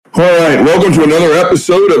right, welcome to another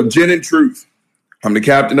episode of Gin and Truth. I'm the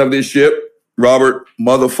captain of this ship, Robert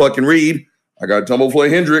motherfucking Reed. I got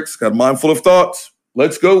Tumblefly Hendricks, got a mind full of thoughts.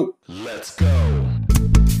 Let's go. Let's go.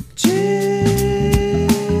 Gin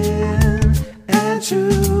and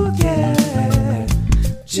Truth, yeah.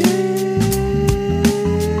 Gin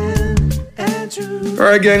and Truth. All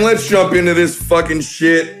right, gang, let's jump into this fucking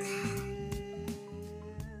shit.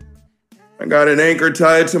 I got an anchor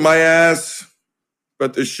tied to my ass,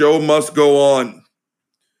 but the show must go on.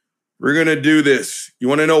 We're going to do this. You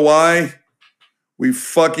want to know why? We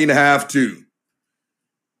fucking have to.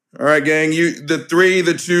 All right, gang, the 3,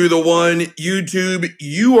 the 2, the 1, YouTube,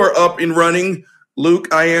 you are up and running.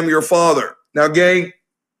 Luke, I am your father. Now, gang,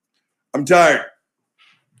 I'm tired.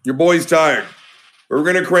 Your boy's tired. We're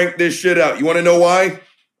going to crank this shit out. You want to know why?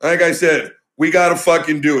 Like I said, we got to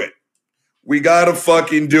fucking do it. We got to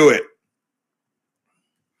fucking do it.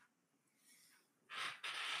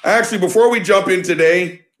 Actually, before we jump in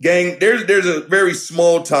today, gang, there's a very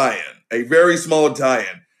small tie-in. A very small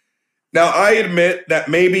tie-in. Now, I admit that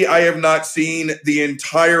maybe I have not seen the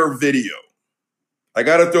entire video. I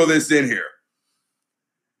got to throw this in here.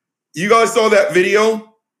 You guys saw that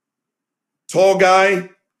video? Tall guy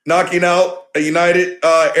knocking out a United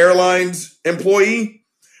Airlines employee?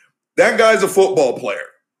 That guy's a football player.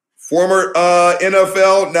 Former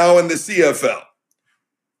NFL, now in the CFL.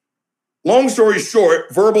 Long story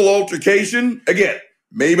short, verbal altercation. Again,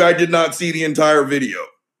 maybe I did not see the entire video.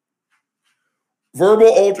 Verbal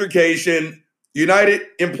altercation. United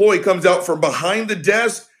employee comes out from behind the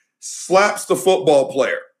desk, slaps the football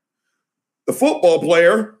player. The football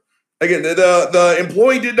player, again, the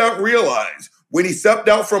employee did not realize when he stepped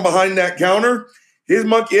out from behind that counter, his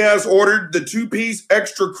monkey ass ordered the 2-piece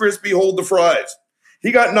extra crispy hold the fries.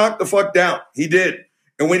 He got knocked the fuck down. He did.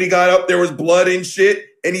 And when he got up, there was blood and shit,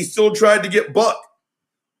 and he still tried to get bucked.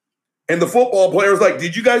 And the football player was like,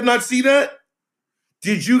 did you guys not see that?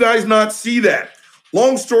 Did you guys not see that?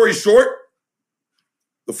 Long story short,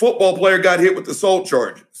 the football player got hit with assault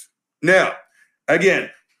charges. Now,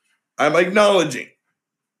 again, I'm acknowledging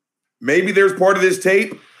maybe there's part of this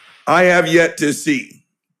tape I have yet to see.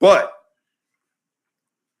 But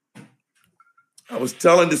I was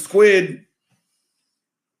telling the squid,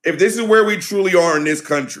 if this is where we truly are in this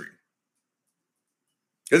country,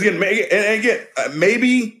 because again,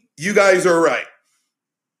 maybe you guys are right.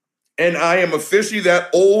 And I am officially that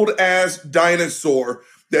old-ass dinosaur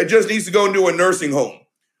that just needs to go into a nursing home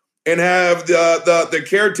and have the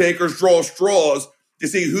caretakers draw straws to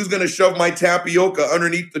see who's going to shove my tapioca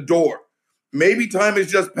underneath the door. Maybe time has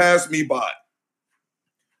just passed me by.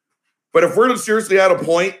 But if we're seriously at a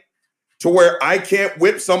point to where I can't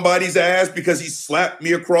whip somebody's ass because he slapped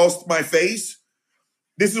me across my face,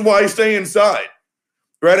 this is why I stay inside.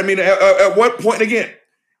 Right? I mean, at what point, again,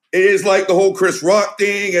 it is like the whole Chris Rock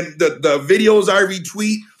thing and the videos I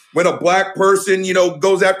retweet when a black person,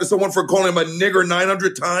 goes after someone for calling him a nigger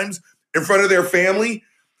 900 times in front of their family.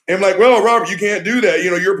 And I'm like, well, Robert, you can't do that.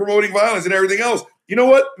 You're promoting violence and everything else. You know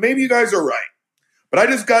what? Maybe you guys are right. But I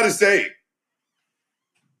just got to say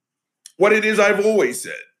what it is I've always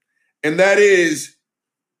said. And that is,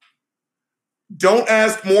 don't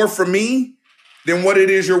ask more from me than what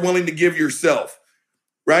it is you're willing to give yourself.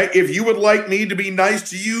 Right? If you would like me to be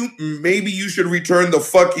nice to you, maybe you should return the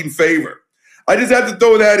fucking favor. I just had to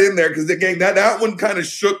throw that in there because, again, that one kind of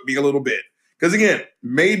shook me a little bit. Because, again,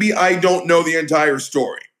 maybe I don't know the entire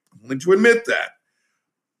story. I'm willing to admit that.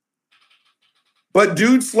 But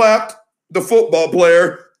dude slapped the football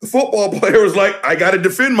player. The football player was like, I got to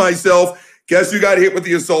defend myself. Guess who got hit with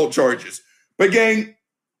the assault charges? But, gang,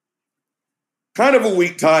 kind of a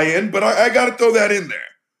weak tie-in, but I got to throw that in there.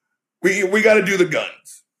 We got to do the guns.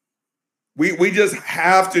 We just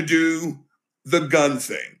have to do the gun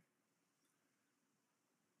thing.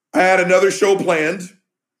 I had another show planned.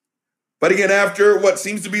 But again, after what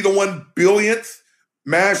seems to be the 1 billionth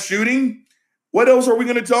mass shooting, what else are we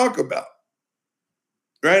going to talk about?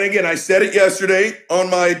 Right? Again, I said it yesterday on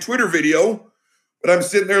my Twitter video, but I'm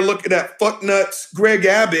sitting there looking at fucknuts Greg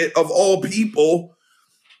Abbott, of all people,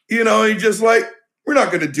 and just like, we're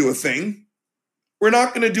not going to do a thing. We're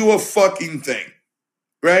not going to do a fucking thing,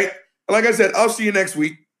 right? And like I said, I'll see you next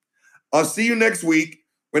week. I'll see you next week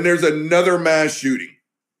when there's another mass shooting.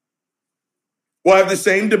 We'll have the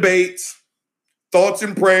same debates, thoughts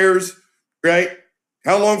and prayers, right?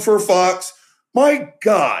 How long for Fox? My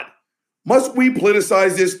God, must we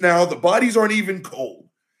politicize this now? The bodies aren't even cold,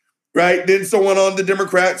 right? Then someone on the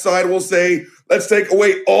Democrat side will say, let's take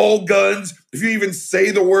away all guns. If you even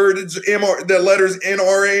say the letters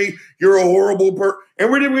NRA, you're a horrible person. And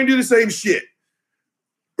we're going to do the same shit,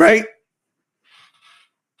 right?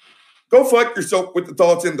 Go fuck yourself with the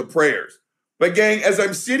thoughts and the prayers. But gang, as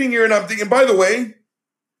I'm sitting here and I'm thinking, by the way,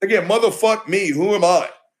 again, motherfuck me, who am I?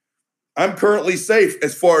 I'm currently safe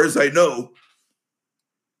as far as I know.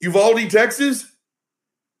 Uvalde, Texas,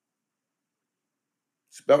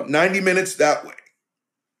 it's about 90 minutes that way,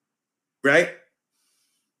 right?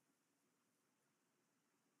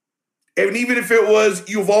 And even if it was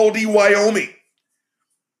Uvalde, Wyoming,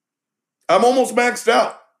 I'm almost maxed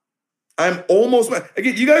out.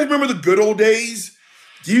 Again, you guys remember the good old days?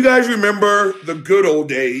 Do you guys remember the good old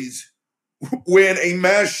days when a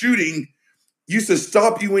mass shooting used to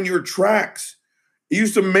stop you in your tracks? It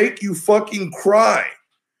used to make you fucking cry.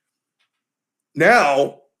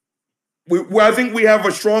 Now, I think we have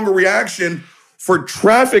a stronger reaction for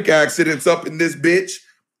traffic accidents up in this bitch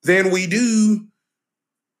than we do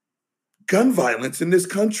gun violence in this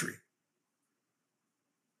country.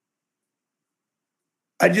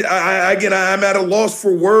 I'm at a loss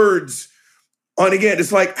for words. And again,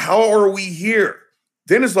 it's like, how are we here?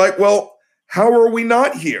 Then it's like, well, how are we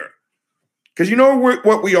not here? Because you know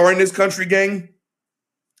what we are in this country, gang?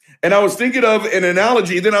 And I was thinking of an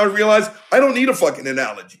analogy, then I realized I don't need a fucking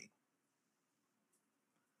analogy.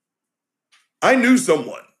 I knew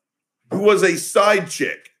someone who was a side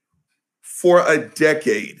chick for a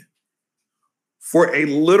decade. For a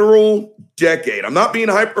literal decade. I'm not being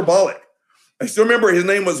hyperbolic. I still remember his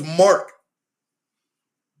name was Mark.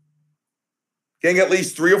 Gang, at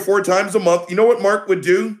least 3 or 4 times a month. You know what Mark would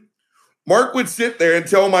do? Mark would sit there and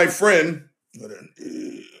tell my friend,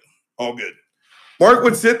 all good. Mark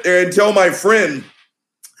would sit there and tell my friend,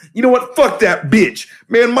 you know what? Fuck that bitch.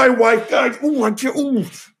 Man, my wife, guys, I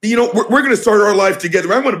can't, you know, we're going to start our life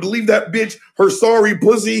together. I'm going to believe that bitch, her sorry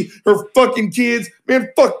pussy, her fucking kids. Man,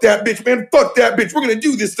 fuck that bitch. Man, fuck that bitch. We're going to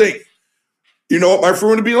do this thing. You know what my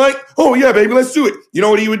friend would be like? Oh, yeah, baby, let's do it. You know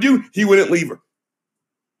what he would do? He wouldn't leave her.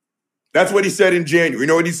 That's what he said in January. You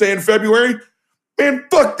know what he said in February? Man,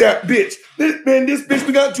 fuck that bitch. This bitch,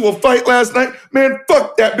 we got into a fight last night. Man,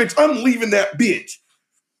 fuck that bitch. I'm leaving that bitch.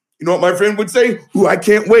 You know what my friend would say? Ooh, I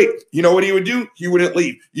can't wait. You know what he would do? He wouldn't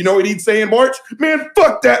leave. You know what he'd say in March? Man,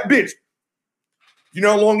 fuck that bitch. You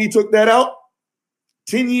know how long he took that out?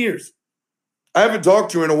 10 years. I haven't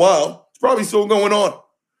talked to her in a while. It's probably still going on.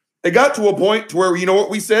 It got to a point to where, you know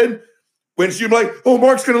what we said? When she'd be like, oh,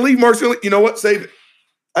 Mark's going to leave. Mark's going to leave. You know what? Save it.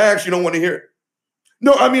 I actually don't want to hear it.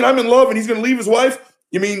 No, I mean, I'm in love and he's going to leave his wife.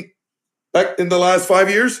 You mean like in the last 5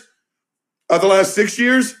 years? The last 6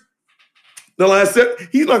 years? The last set?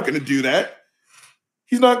 He's not going to do that.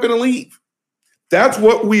 He's not going to leave. That's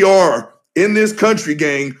what we are in this country,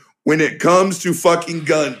 gang, when it comes to fucking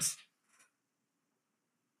guns.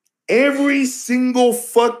 Every single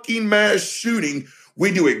fucking mass shooting,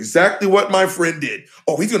 we do exactly what my friend did.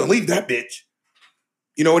 Oh, he's going to leave that bitch.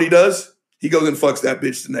 You know what he does? He goes and fucks that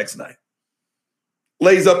bitch the next night.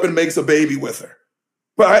 Lays up and makes a baby with her.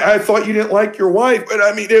 But I thought you didn't like your wife. But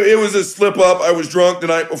I mean, it was a slip up. I was drunk the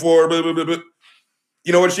night before. Blah, blah, blah, blah.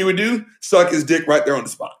 You know what she would do? Suck his dick right there on the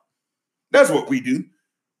spot. That's what we do.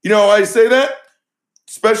 You know why I say that?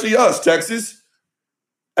 Especially us, Texas.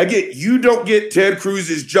 You don't get Ted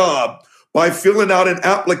Cruz's job by filling out an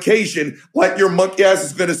application like your monkey ass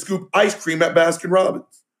is going to scoop ice cream at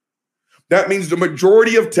Baskin-Robbins. That means the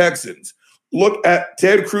majority of Texans look at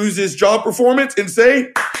Ted Cruz's job performance and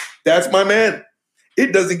say, that's my man.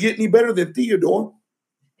 It doesn't get any better than Theodore.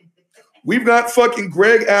 We've got fucking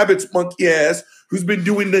Greg Abbott's monkey ass who's been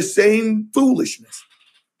doing the same foolishness.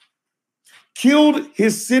 Killed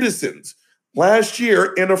his citizens last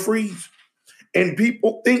year in a freeze. And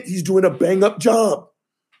people think he's doing a bang-up job.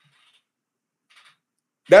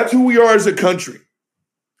 That's who we are as a country.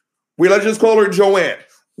 Let's just call her Joanne.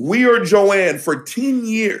 We are Joanne for 10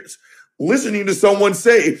 years listening to someone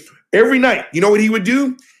say every night, you know what he would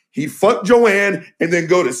do? He'd fuck Joanne and then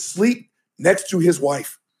go to sleep next to his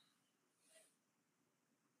wife.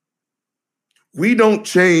 We don't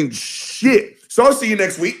change shit. So I'll see you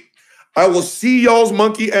next week. I will see y'all's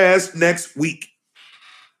monkey ass next week.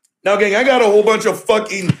 Now, gang, I got a whole bunch of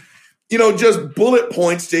fucking, just bullet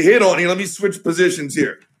points to hit on here. Let me switch positions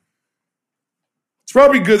here. It's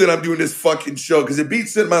probably good that I'm doing this fucking show because it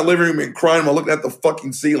beats sitting in my living room and crying while looking at the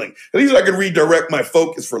fucking ceiling. At least I can redirect my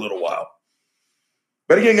focus for a little while.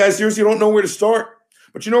 But again, guys, seriously, I don't know where to start.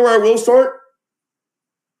 But you know where I will start?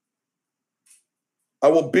 I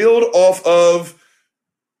will build off of,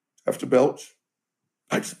 I have to belch.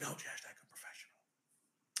 I just belch, hashtag I'm professional.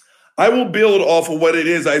 I will build off of what it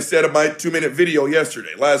is I said in my 2-minute video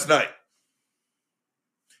last night.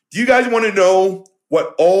 Do you guys want to know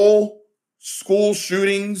what all school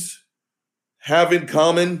shootings have in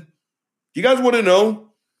common? Do you guys want to know?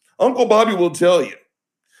 Uncle Bobby will tell you.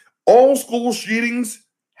 all school shootings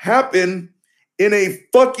happen in a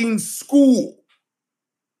fucking school.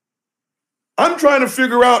 I'm trying to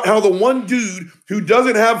figure out how the one dude who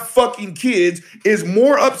doesn't have fucking kids is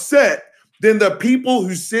more upset than the people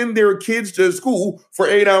who send their kids to school for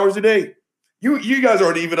 8 hours a day. You guys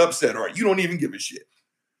aren't even upset, all right? You don't even give a shit.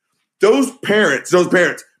 Those parents,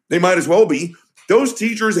 they might as well be. Those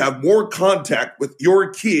teachers have more contact with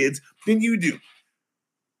your kids than you do.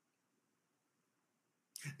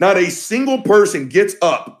 Not a single person gets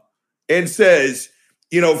up and says,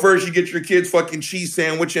 first you get your kids fucking cheese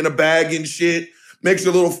sandwich in a bag and shit, make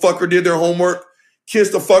sure the little fucker did their homework, kiss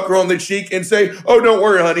the fucker on the cheek and say, oh, don't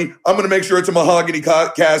worry, honey, I'm going to make sure it's a mahogany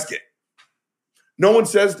casket. No one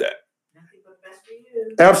says that. Nothing but best for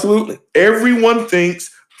you. Absolutely. Everyone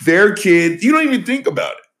thinks their kid, you don't even think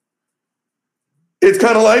about it. It's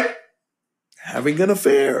kind of like having an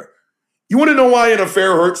affair. You want to know why an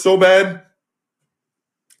affair hurts so bad?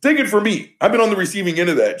 Take it from me. I've been on the receiving end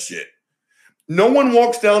of that shit. No one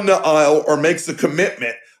walks down the aisle or makes a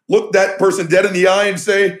commitment, look that person dead in the eye and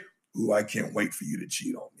say, ooh, I can't wait for you to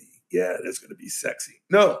cheat on me. Yeah, that's going to be sexy.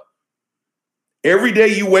 No. Every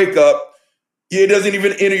day you wake up, it doesn't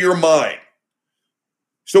even enter your mind.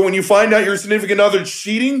 So when you find out your significant other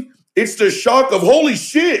cheating, it's the shock of, holy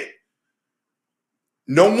shit.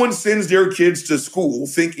 No one sends their kids to school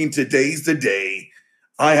thinking today's the day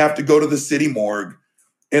I have to go to the city morgue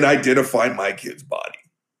and identify my kid's body.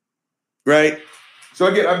 Right? So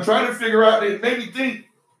again, I'm trying to figure out, it made me think.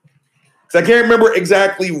 I can't remember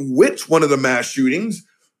exactly which one of the mass shootings,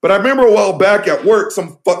 but I remember a while back at work,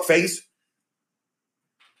 some fuckface.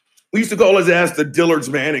 We used to call his ass the Dillard's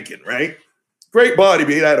mannequin, right? Great body,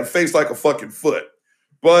 but he had a face like a fucking foot.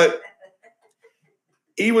 But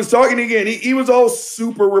he was talking again. He was all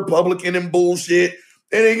super Republican and bullshit.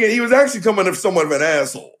 And again, he was actually coming of somewhat of an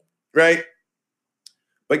asshole, right?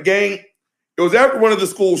 But gang, it was after one of the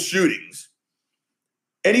school shootings.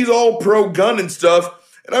 And he's all pro-gun and stuff.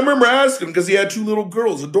 And I remember asking him, because he had 2 little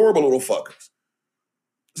girls, adorable little fuckers.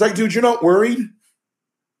 It's like, dude, you're not worried?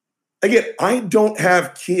 Again, I don't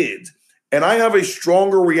have kids. And I have a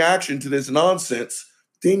stronger reaction to this nonsense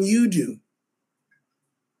than you do.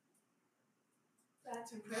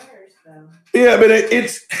 That's and prayers, though. Yeah, but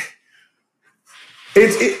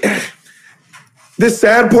the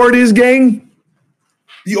sad part is, gang,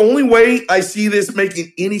 the only way I see this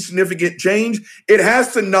making any significant change, it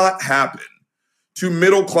has to not happen to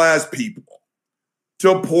middle-class people,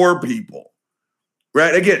 to poor people,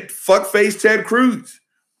 right? Again, fuckface Ted Cruz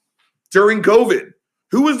during COVID.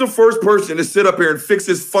 Who was the first person to sit up here and fix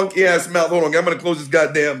his funky-ass mouth? Hold on, I'm going to close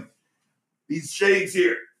these shades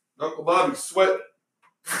here. Uncle Bobby's sweating.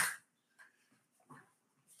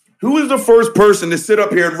 Who was the first person to sit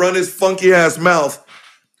up here and run his funky-ass mouth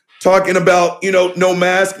talking about, no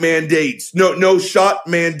mask mandates, no shot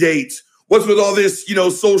mandates? What's with all this,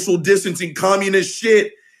 social distancing, communist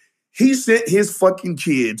shit? He sent his fucking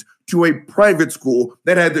kids to a private school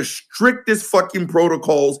that had the strictest fucking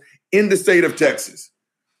protocols in the state of Texas.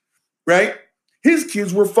 Right? His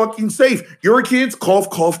kids were fucking safe. Your kids, cough,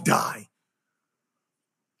 cough, die.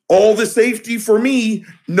 All the safety for me,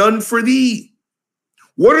 none for thee.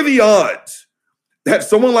 What are the odds that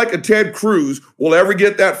someone like a Ted Cruz will ever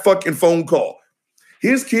get that fucking phone call?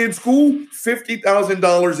 His kid's school,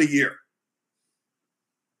 $50,000 a year.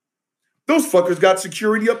 Those fuckers got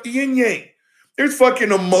security up the yin-yang. There's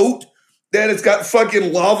fucking a moat that it's got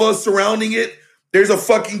fucking lava surrounding it. There's a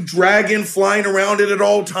fucking dragon flying around it at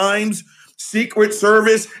all times. Secret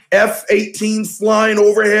Service, F-18s flying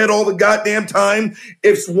overhead all the goddamn time.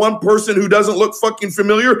 If one person who doesn't look fucking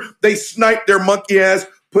familiar, they snipe their monkey ass,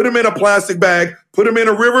 put him in a plastic bag, put him in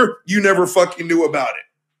a river. You never fucking knew about it.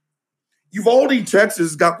 Uvalde,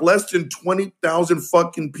 Texas got less than 20,000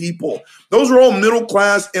 fucking people. Those are all middle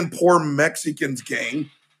class and poor Mexicans, gang.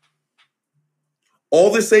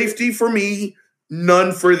 All the safety for me,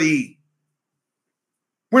 none for thee.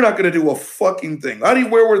 We're not going to do a fucking thing.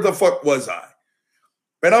 Where the fuck was I?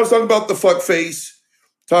 And I was talking about the fuck face,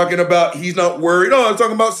 talking about he's not worried. Oh, I was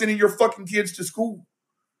talking about sending your fucking kids to school.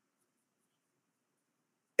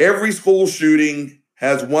 Every school shooting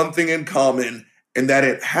has one thing in common, and that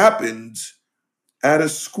it happens at a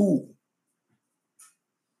school.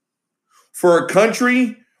 For a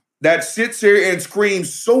country that sits here and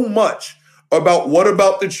screams so much about what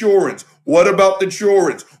about the children? What about the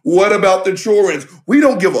children? What about the children? We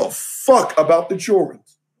don't give a fuck about the children.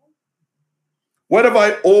 What have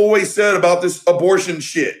I always said about this abortion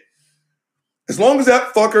shit? As long as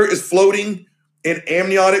that fucker is floating in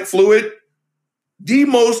amniotic fluid, the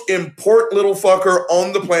most important little fucker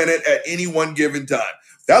on the planet at any one given time.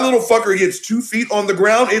 That little fucker gets 2 feet on the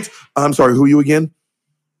ground. I'm sorry, who are you again?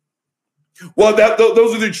 Well,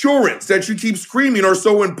 those are the children that you keep screaming are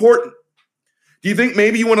so important. Do you think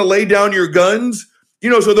maybe you want to lay down your guns,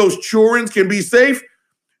 so those children can be safe?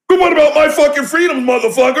 But what about my fucking freedom,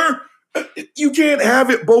 motherfucker? You can't have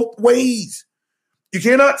it both ways. You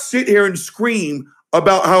cannot sit here and scream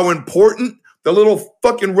about how important the little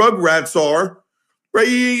fucking rugrats are. Right,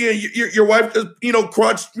 your wife does,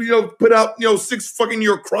 crotch, put out, 6 fucking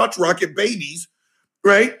your crotch rocket babies,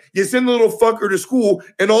 right? You send the little fucker to school,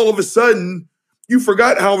 and all of a sudden, you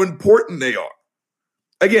forgot how important they are.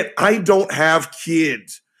 Again, I don't have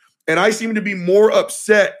kids, and I seem to be more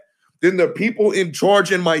upset than the people in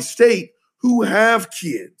charge in my state who have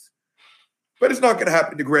kids. But it's not going to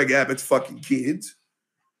happen to Greg Abbott's fucking kids.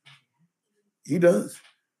 He does.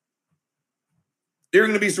 They're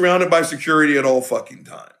going to be surrounded by security at all fucking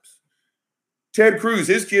times. Ted Cruz,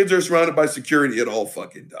 his kids are surrounded by security at all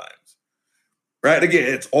fucking times. Right?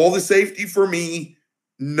 Again, it's all the safety for me,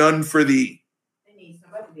 none for thee. They need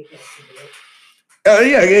somebody to be kept.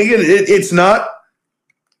 Yeah, again, it's not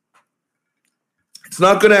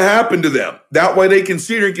going to happen to them. That way they can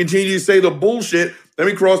sit here and continue to say the bullshit. Let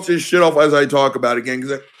me cross this shit off as I talk about it again.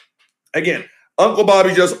 Because, again, Uncle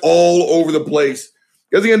Bobby's just all over the place.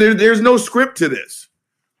 Because, again, there's no script to this.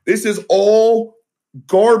 This is all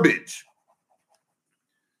garbage.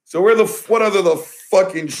 So what other the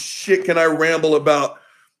fucking shit can I ramble about?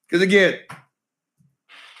 Because, again,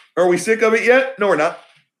 are we sick of it yet? No, we're not.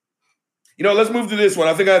 Let's move to this one.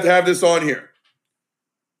 I think I have to have this on here.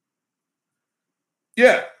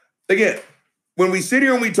 Yeah. Again, when we sit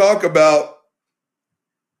here and we talk about,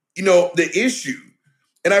 the issue,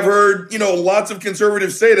 and I've heard, lots of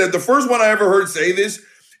conservatives say that. The first one I ever heard say this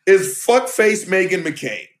is fuckface Meghan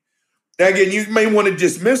McCain. Now, again, you may want to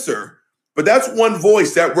dismiss her, but that's one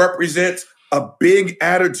voice that represents a big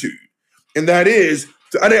attitude. And that is,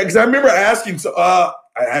 because I remember asking, I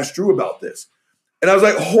asked Drew about this, and I was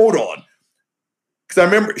like, hold on. Because I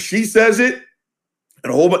remember she says it,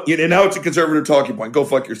 and a whole bunch, and now it's a conservative talking point. Go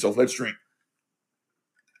fuck yourself. Let's drink.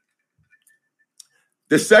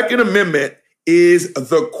 The Second Amendment is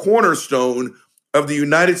the cornerstone of the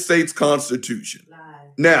United States Constitution. Live.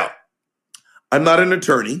 Now, I'm not an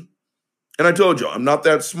attorney, and I told you, I'm not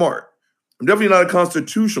that smart. I'm definitely not a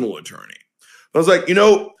constitutional attorney. I was like,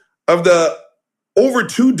 of the over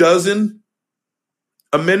 24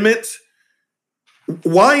 amendments,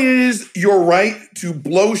 why is your right to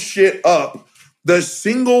blow shit up the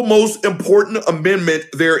single most important amendment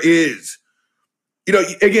there is?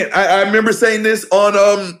 Again, I remember saying this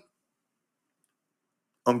on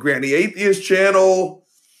Granny Atheist channel,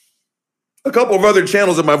 a couple of other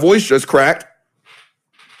channels, and my voice just cracked.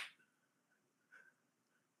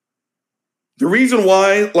 The reason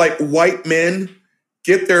why, white men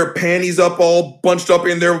get their panties up all bunched up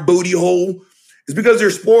in their booty hole is because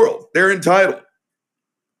they're spoiled. They're entitled.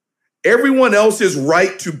 Everyone else's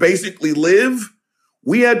right to basically live,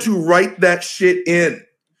 we had to write that shit in.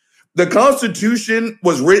 The Constitution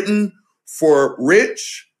was written for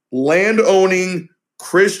rich, land-owning,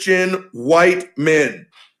 Christian, white men.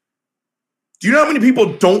 Do you know how many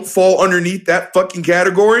people don't fall underneath that fucking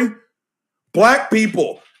category? Black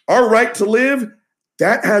people, our right to live,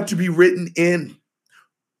 that had to be written in.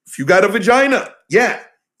 If you got a vagina, yeah,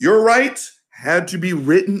 your rights had to be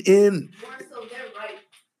written in. More so their right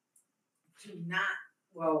to not,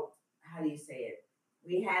 well, how do you say it?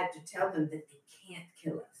 We had to tell them that they can't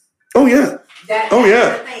kill us. Oh, yeah. That's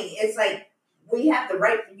the thing. It's like, we have the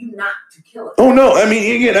right for you not to kill us. Oh, no. I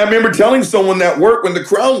mean, again, I remember telling someone that worked when the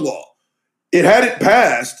Crown Law, it hadn't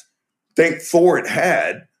passed. Thank Thor it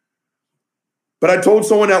had. But I told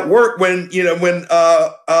someone at work when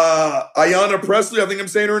Ayanna Pressley, I think I'm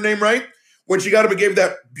saying her name right, when she got up and gave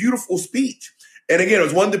that beautiful speech. And again, it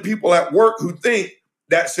was one of the people at work who think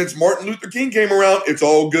that since Martin Luther King came around, it's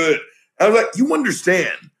all good. I was like, you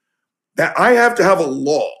understand that I have to have a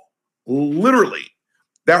law, literally,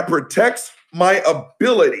 that protects my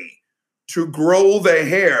ability to grow the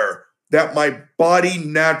hair that my body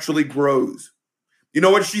naturally grows. You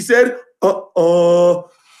know what she said? You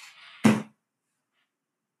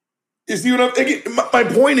see what I'm thinking? My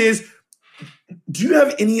point is, do you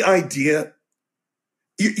have any idea?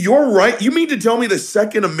 You're right. You mean to tell me the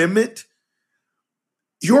Second Amendment,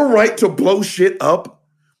 your right to blow shit up,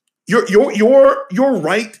 your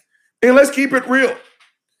right, and let's keep it real.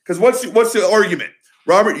 Because what's the argument?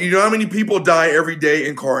 Robert, you know how many people die every day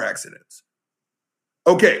in car accidents?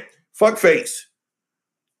 Okay, fuck face.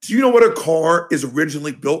 Do you know what a car is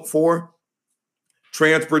originally built for?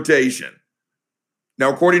 Transportation.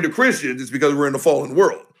 Now, according to Christians, it's because we're in a fallen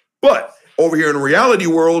world. But over here in the reality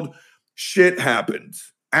world, shit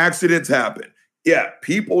happens. Accidents happen. Yeah,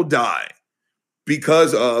 people die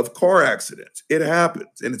because of car accidents. It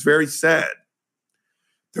happens, and it's very sad.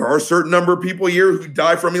 There are a certain number of people a year who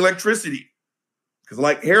die from electricity because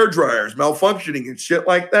like hair dryers malfunctioning and shit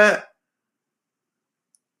like that.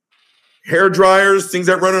 Hair dryers, things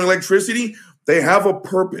that run on electricity, they have a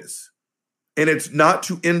purpose, and it's not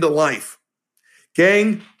to end a life.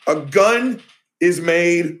 Gang, a gun is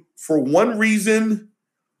made for one reason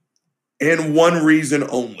and one reason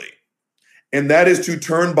only, and that is to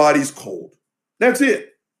turn bodies cold. That's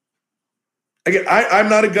it. Again, I'm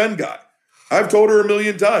not a gun guy. I've told her a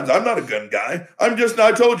million times, I'm not a gun guy.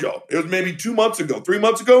 I told y'all, it was maybe 2 months ago, 3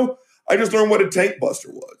 months ago, I just learned what a tank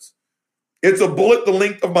buster was. It's a bullet the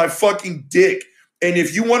length of my fucking dick. And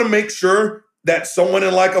if you want to make sure that someone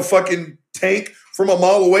in like a fucking tank from a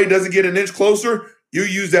mile away doesn't get an inch closer, you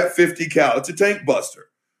use that 50 cal. It's a tank buster.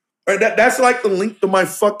 All right, that's like the length of my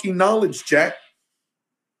fucking knowledge, Jack.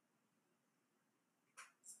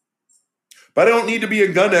 But I don't need to be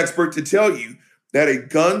a gun expert to tell you that a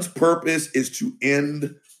gun's purpose is to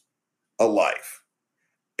end a life.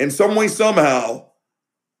 In some way, somehow,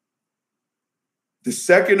 the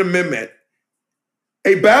Second Amendment,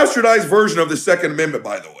 a bastardized version of the Second Amendment,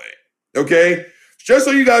 by the way, okay? Just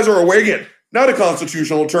so you guys are aware, again, not a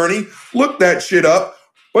constitutional attorney, look that shit up,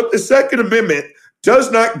 but the Second Amendment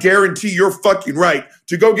does not guarantee your fucking right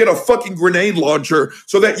to go get a fucking grenade launcher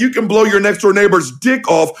so that you can blow your next door neighbor's dick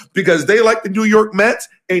off because they like the New York Mets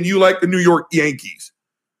and you like the New York Yankees.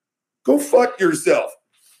 Go fuck yourself.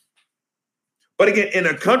 But again, in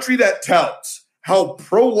a country that touts how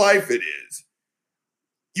pro-life it is,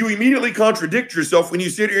 you immediately contradict yourself when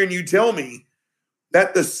you sit here and you tell me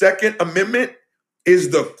that the Second Amendment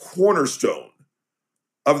is the cornerstone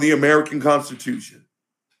of the American Constitution.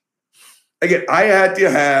 Again, I had to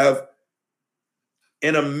have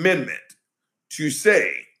an amendment to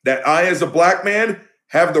say that I, as a black man,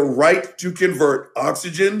 have the right to convert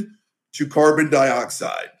oxygen to carbon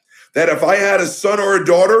dioxide. That if I had a son or a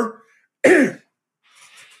daughter,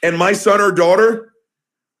 and my son or daughter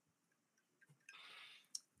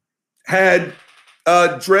had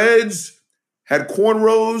dreads, had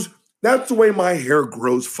cornrows, that's the way my hair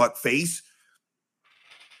grows, fuckface.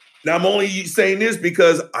 Now, I'm only saying this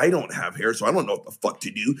because I don't have hair, so I don't know what the fuck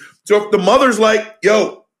to do. So if the mother's like,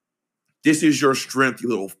 yo, this is your strength, you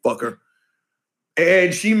little fucker.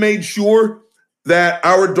 And she made sure that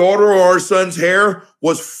our daughter or our son's hair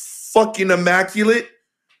was fucking immaculate.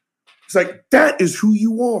 It's like, that is who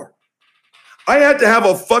you are. I had to have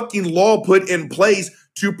a fucking law put in place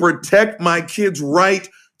to protect my kid's right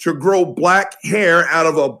to grow black hair out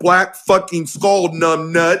of a black fucking skull,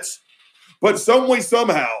 numb nuts. But some way,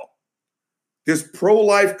 somehow, this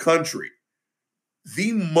pro-life country,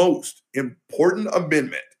 the most important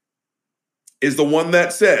amendment is the one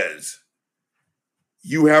that says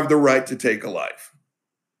you have the right to take a life.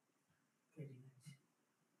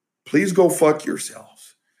 Please go fuck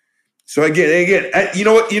yourselves. So again, you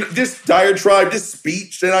know what? This diatribe, this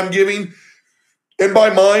speech that I'm giving, and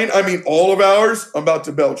by mine, I mean all of ours. I'm about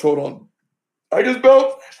to belch. Hold on. I just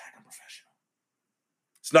belched. I'm professional.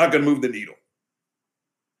 It's not going to move the needle.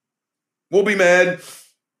 We'll be mad.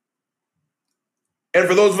 And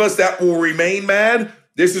for those of us that will remain mad,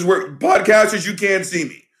 this is where, podcasters, you can't see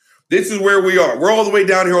me. This is where we are. We're all the way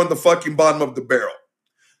down here on the fucking bottom of the barrel.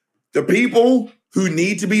 The people who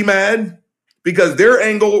need to be mad because their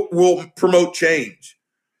angle will promote change.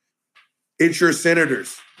 It's your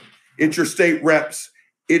senators. It's your state reps.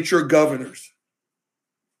 It's your governors.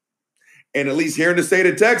 And at least here in the state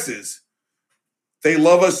of Texas, they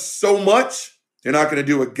love us so much, they're not going to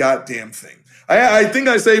do a goddamn thing. I think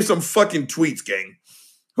I saved some fucking tweets, gang.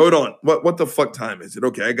 Hold on. What the fuck time is it?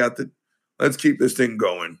 Okay, I got the... Let's keep this thing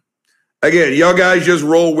going. Again, y'all guys just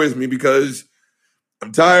roll with me because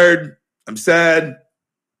I'm tired, I'm sad,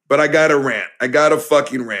 but I got to rant. I got to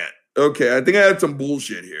fucking rant. Okay, I think I had some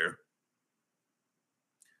bullshit here.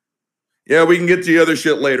 Yeah, we can get to the other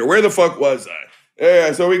shit later. Where the fuck was I?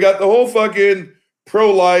 Yeah, so we got the whole fucking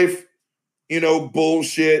pro-life,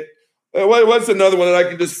 bullshit. What's another one that I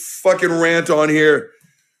can just fucking rant on here?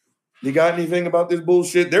 You got anything about this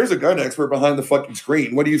bullshit? There's a gun expert behind the fucking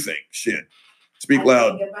screen. What do you think? Shit. Speak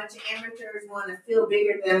loud. I think a bunch of amateurs want to feel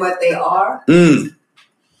bigger than what they are.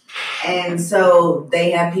 And so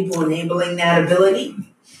they have people enabling that ability.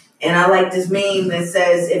 And I like this meme that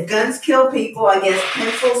says, if guns kill people, I guess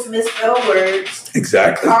pencils misspell words.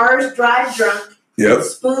 Exactly. Cars drive drunk. Yep.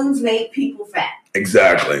 Spoons make people fat.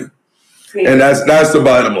 Exactly. And that's the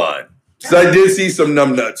bottom line. So I did see some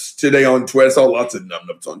numbnuts today on Twitter. I saw lots of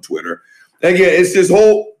numbnuts on Twitter. Again, it's this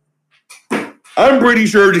whole I'm pretty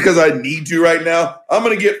sure because I need to right now, I'm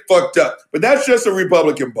going to get fucked up. But that's just a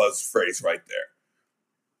Republican buzz phrase right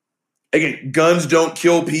there. Again, guns don't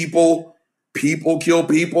kill people. People kill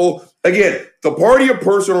people. Again, the party of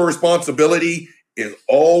personal responsibility is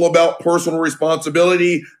all about personal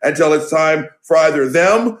responsibility until it's time for either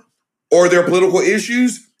them or their political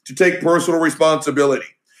issues to take personal responsibility.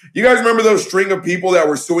 You guys remember those string of people that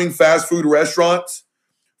were suing fast food restaurants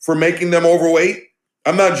for making them overweight?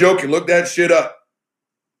 I'm not joking. Look that shit up.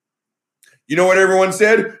 You know what everyone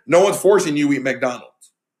said? No one's forcing you to eat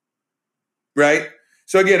McDonald's. Right?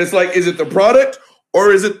 So again, it's like, is it the product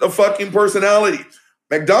or is it the fucking personality?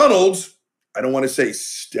 McDonald's, I don't want to say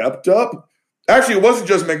stepped up. Actually, it wasn't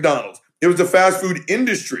just McDonald's. It was the fast food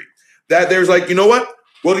industry that there's like, you know what?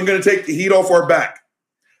 We're going to take the heat off our back.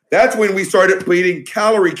 That's when we started putting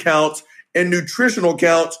calorie counts and nutritional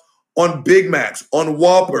counts on Big Macs, on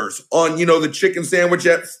Whoppers, on, the chicken sandwich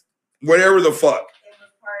at whatever the fuck. It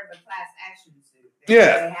was part of a class action suit.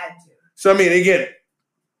 Yeah. They had to. So, I mean, again,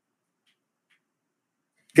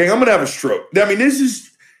 gang, I'm going to have a stroke.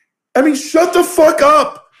 Shut the fuck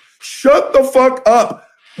up. Shut the fuck up.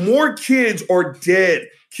 More kids are dead.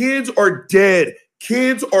 Kids are dead.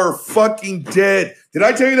 Kids are fucking dead. Did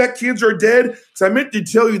I tell you that kids are dead? Because I meant to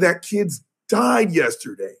tell you that kids died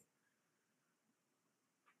yesterday.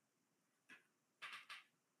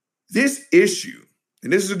 This issue,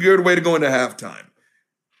 and this is a good way to go into halftime,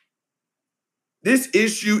 this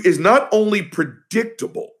issue is not only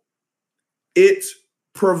predictable, it's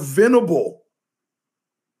preventable.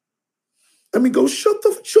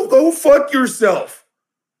 Go fuck yourself.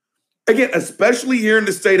 Again, especially here in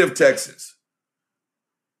the state of Texas.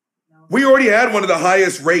 We already had one of the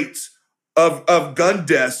highest rates of gun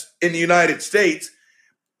deaths in the United States.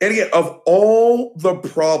 And again, of all the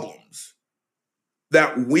problems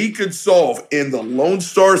that we could solve in the Lone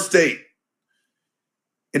Star State,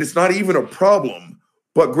 and it's not even a problem,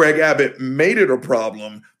 but Greg Abbott made it a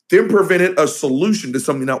problem, then prevented a solution to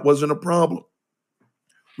something that wasn't a problem.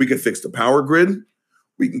 We can fix the power grid.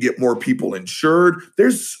 We can get more people insured.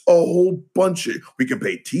 There's a whole bunch of, we can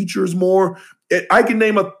pay teachers more. I can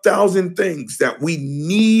name 1,000 things that we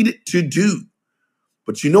need to do.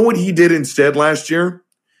 But you know what he did instead last year?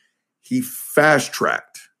 He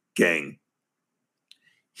fast-tracked, gang.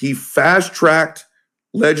 He fast-tracked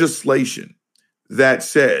legislation that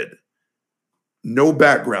said no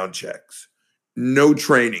background checks, no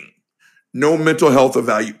training, no mental health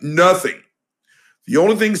evaluation, nothing. The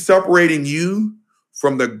only thing separating you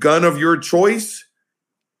from the gun of your choice,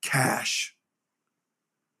 cash.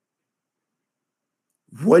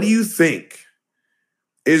 What do you think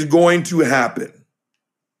is going to happen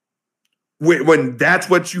when that's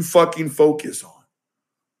what you fucking focus on?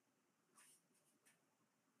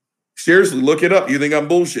 Seriously, look it up. You think I'm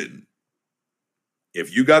bullshitting?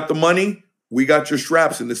 If you got the money, we got your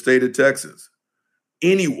straps in the state of Texas.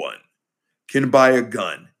 Anyone can buy a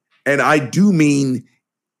gun. And I do mean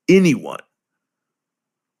anyone.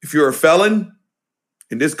 If you're a felon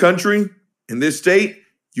in this country, in this state,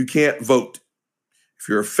 you can't vote. If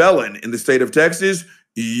you're a felon in the state of Texas,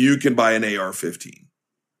 you can buy an AR-15.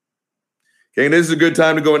 Okay, and this is a good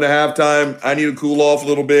time to go into halftime. I need to cool off a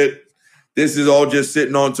little bit. This is all just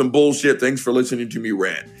sitting on some bullshit. Thanks for listening to me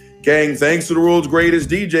rant. Gang, thanks to the world's greatest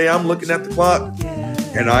DJ. I'm looking at the clock,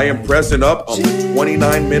 and I am pressing up on the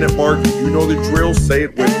 29-minute mark. You know the drill. Say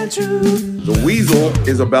it with me. The weasel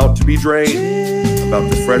is about to be drained.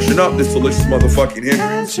 About to freshen up this delicious motherfucking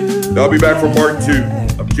Henry. I'll be back for part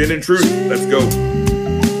 2 of Gin and Truth. Let's go.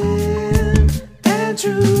 Let's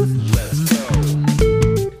go.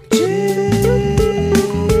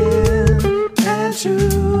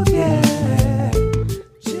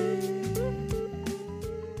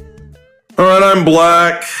 All right, I'm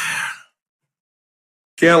Black.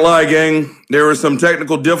 Can't lie, gang. There were some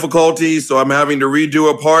technical difficulties, so I'm having to redo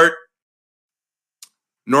a part.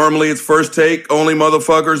 Normally, it's first take, only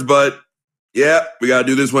motherfuckers, but yeah, we got to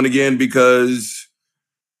do this one again because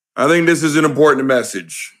I think this is an important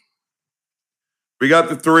message. We got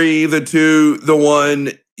the 3, the 2, the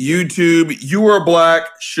 1, YouTube, You Are Black,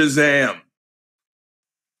 Shazam.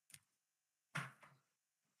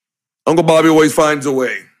 Uncle Bobby always finds a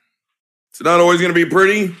way. It's not always going to be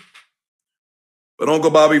pretty, but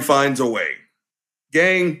Uncle Bobby finds a way.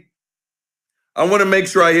 Gang, I want to make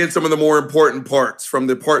sure I hit some of the more important parts from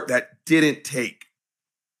the part that didn't take.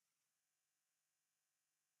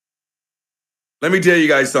 Let me tell you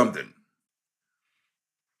guys something.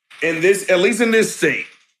 At least in this state,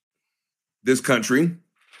 this country,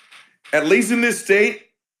 at least in this state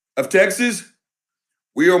of Texas,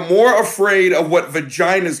 we are more afraid of what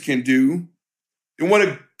vaginas can do than what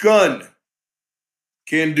a gun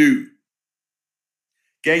can do.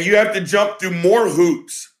 Okay, you have to jump through more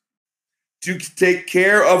hoops to take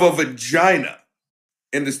care of a vagina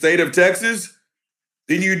in the state of Texas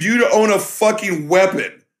than you do to own a fucking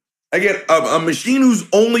weapon. Again, a machine whose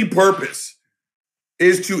only purpose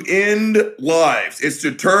is to end lives. It's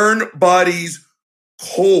to turn bodies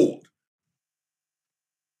cold.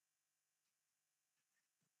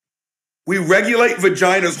 We regulate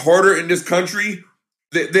vaginas harder in this country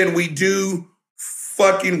than we do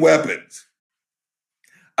fucking weapons.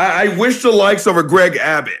 I wish the likes of a Greg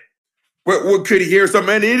Abbott could hear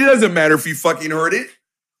something. And it doesn't matter if he fucking heard it,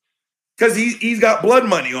 because he's got blood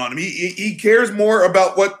money on him. He cares more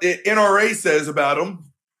about what the NRA says about him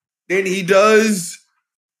than he does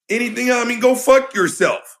anything else. I mean, go fuck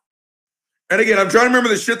yourself. And again, I'm trying to remember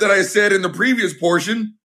the shit that I said in the previous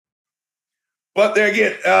portion. But there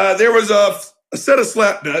again, there was a set of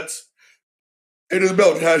slap nuts. It is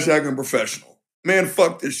about hashtag unprofessional. Man,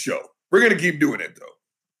 fuck this show. We're going to keep doing it, though.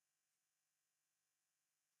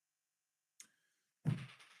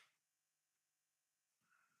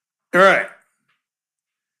 All right.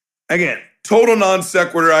 Again, total non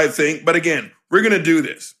sequitur, I think. But again, we're going to do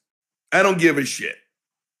this. I don't give a shit.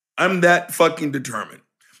 I'm that fucking determined.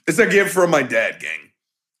 It's a gift from my dad, gang.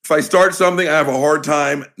 If I start something, I have a hard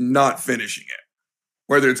time not finishing it.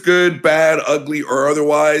 Whether it's good, bad, ugly, or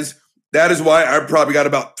otherwise. That is why I've probably got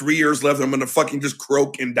about 3 years left. I'm going to fucking just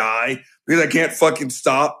croak and die because I can't fucking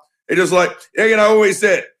stop. It's just like, again, I always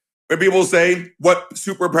said, when people say, what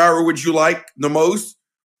superpower would you like the most?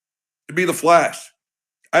 To be the Flash.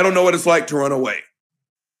 I don't know what it's like to run away.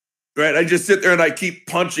 Right? I just sit there and I keep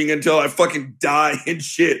punching until I fucking die and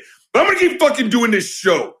shit. But I'm going to keep fucking doing this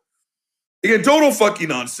show. Again, total fucking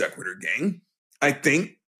non sequitur, gang, I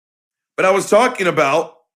think. But I was talking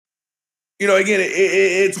about, again,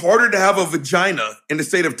 it's harder to have a vagina in the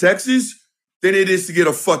state of Texas than it is to get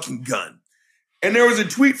a fucking gun. And there was a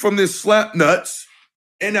tweet from this slap nuts,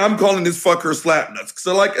 and I'm calling this fucker slap nuts.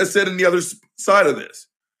 So like I said in the other side of this,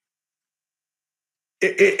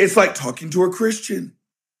 it's like talking to a Christian.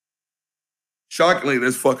 Shockingly,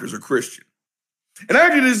 this fucker's a Christian. And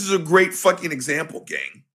actually, this is a great fucking example,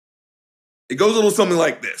 gang. It goes a little something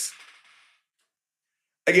like this.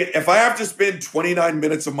 Again, if I have to spend 29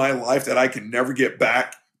 minutes of my life that I can never get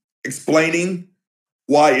back explaining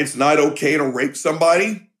why it's not okay to rape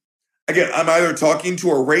somebody, again, I'm either talking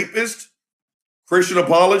to a rapist, Christian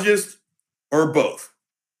apologist, or both,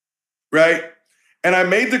 right? And I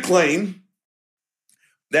made the claim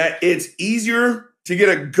that it's easier to get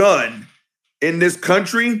a gun in this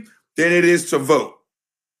country than it is to vote.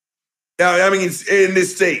 Now, I mean, it's in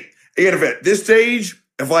this state. Again, if at this stage,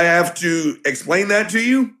 if I have to explain that to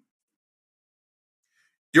you,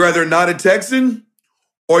 you're either not a Texan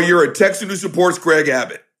or you're a Texan who supports Greg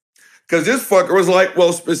Abbott. Because this fucker was like,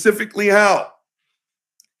 well, specifically how?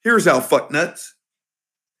 Here's how, fuck nuts.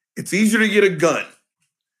 It's easier to get a gun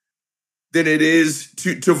than it is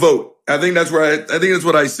to vote. I think that's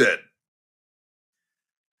what I said.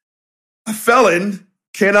 A felon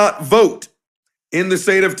cannot vote in the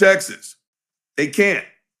state of Texas. They can't.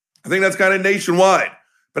 I think that's kind of nationwide.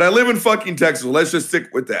 But I live in fucking Texas. So let's just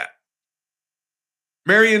stick with that.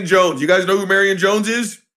 Marion Jones. You guys know who Marion Jones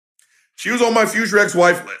is? She was on my future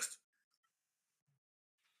ex-wife list.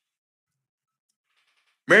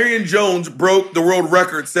 Marion Jones broke the world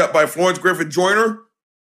record set by Florence Griffith Joyner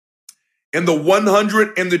in the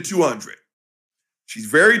 100 and the 200. She's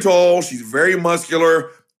very tall. She's very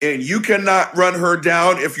muscular. And you cannot run her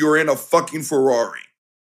down if you're in a fucking Ferrari.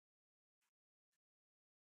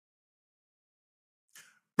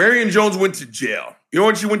 Marion Jones went to jail. You know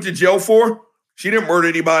what she went to jail for? She didn't murder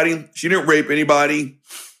anybody. She didn't rape anybody.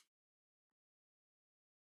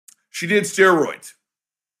 She did steroids,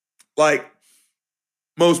 like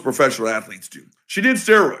most professional athletes do. She did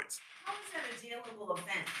steroids. How is that a jailable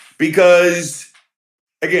offense? Because,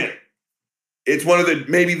 again, it's one of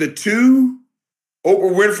maybe the two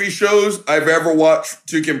Oprah Winfrey shows I've ever watched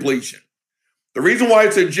to completion. The reason why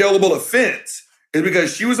it's a jailable offense is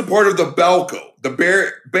because she was a part of the BALCO,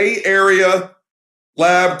 the Bay Area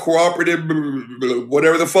Lab Cooperative,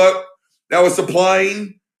 whatever the fuck, that was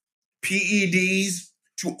supplying PEDs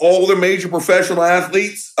to all the major professional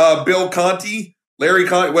athletes. Bill Conti, Larry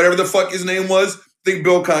Conti, whatever the fuck his name was. I think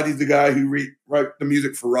Bill Conti's the guy who wrote the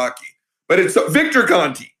music for Rocky. But it's Victor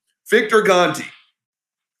Conti. Victor Conti.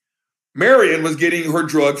 Marion was getting her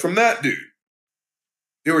drug from that dude.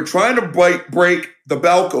 They were trying to break the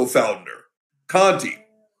BALCO founder, Conti.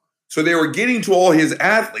 So they were getting to all his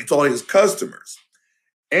athletes, all his customers.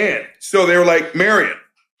 And so they were like, Marion,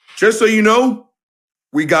 just so you know,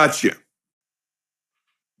 we got you.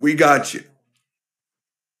 We got you.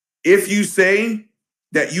 if you say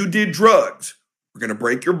that you did drugs, we're going to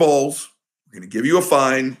break your balls. We're going to give you a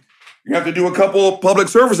fine. You have to do a couple of public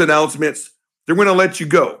service announcements. They're going to let you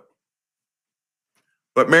go.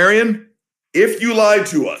 But Marion, if you lie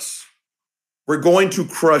to us, we're going to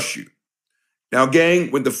crush you. Now,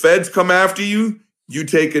 gang, when the feds come after you, you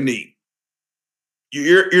take a knee.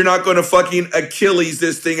 You're not going to fucking Achilles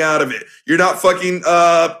this thing out of it. You're not fucking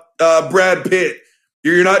Brad Pitt.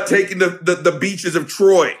 You're not taking the beaches of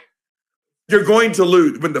Troy. You're going to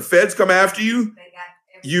lose. When the feds come after you,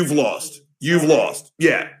 you've lost. You've lost.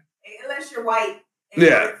 Yeah. Unless you're white. And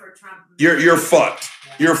Yeah. vote for Trump. You're fucked.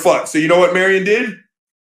 You're fucked. So you know what Marion did?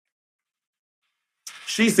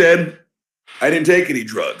 She said, I didn't take any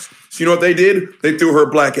drugs. So you know what they did? They threw her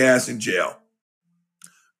black ass in jail.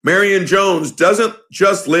 Marion Jones doesn't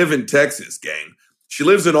just live in Texas, gang. She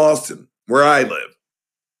lives in Austin, where I live.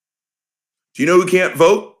 Do you know who can't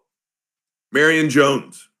vote? Marion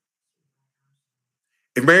Jones.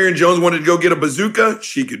 If Marion Jones wanted to go get a bazooka,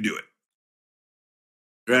 she could do it.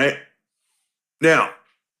 Right? Now,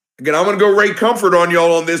 again, I'm going to go Ray Comfort on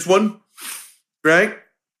y'all on this one. Right?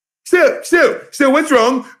 Still, what's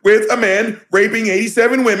wrong with a man raping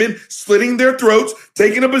 87 women, slitting their throats,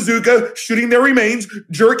 taking a bazooka, shooting their remains,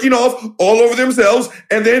 jerking off all over themselves,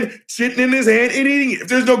 and then shitting in his hand and eating it? If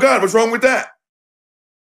there's no God, what's wrong with that?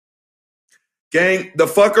 Gang, the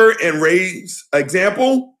fucker in Ray's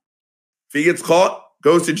example, if he gets caught,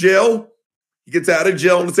 goes to jail, he gets out of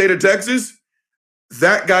jail in the state of Texas,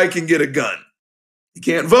 that guy can get a gun. He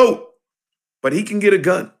can't vote, but he can get a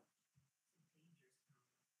gun.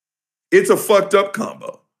 It's a fucked up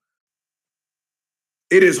combo.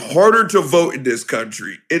 It is harder to vote in this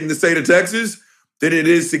country, in the state of Texas, than it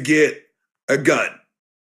is to get a gun.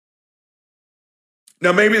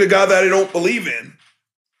 Now, maybe the guy that I don't believe in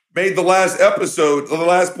made the last episode, the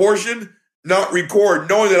last portion, not record,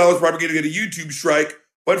 knowing that I was probably going to get a YouTube strike,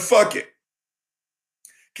 but fuck it.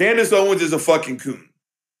 Candace Owens is a fucking coon.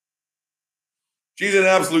 She's an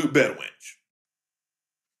absolute bedwench.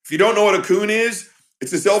 If you don't know what a coon is,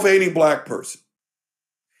 it's a self-hating black person.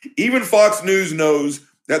 Even Fox News knows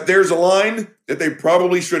that there's a line that they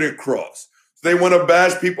probably shouldn't cross. So they want to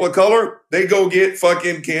bash people of color, they go get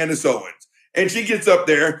fucking Candace Owens. And she gets up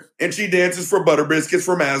there and she dances for Butter Biscuits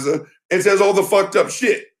for Mazza and says all the fucked up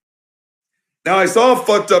shit. Now, I saw a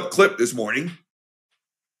fucked up clip this morning.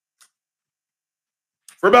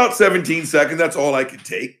 For about 17 seconds, that's all I could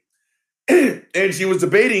take. And she was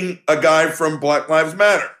debating a guy from Black Lives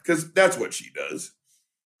Matter, because that's what she does.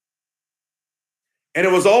 And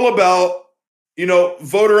it was all about,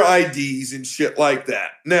 voter IDs and shit like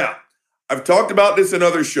that. Now, I've talked about this in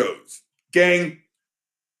other shows. Gang,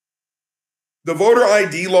 the voter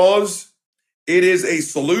ID laws, it is a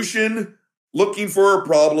solution looking for a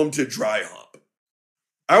problem to dry hump.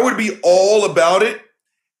 I would be all about it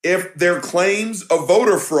if their claims of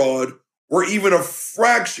voter fraud were even a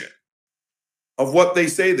fraction of what they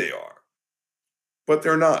say they are. But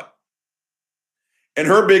they're not. And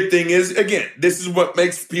her big thing is, again, this is what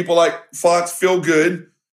makes people like Fox feel good.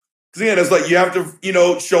 Because again, it's like you have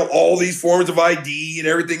to, show all these forms of ID and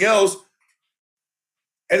everything else.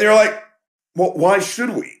 And they're like, well, why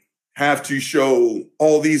should we have to show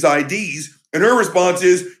all these IDs? And her response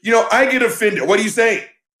is, I get offended. What are you saying?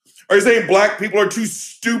 Are you saying black people are too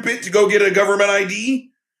stupid to go get a government ID?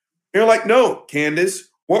 And you're like, no, Candace,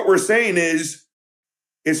 what we're saying is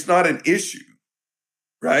it's not an issue,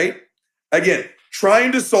 right? Again,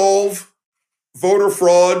 trying to solve voter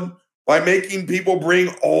fraud by making people bring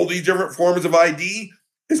all these different forms of ID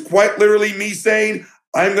is quite literally me saying,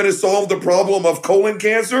 I'm going to solve the problem of colon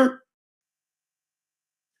cancer.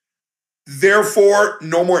 Therefore,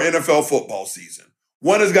 no more NFL football season.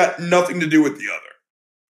 One has got nothing to do with the other.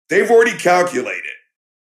 They've already calculated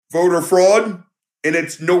voter fraud, and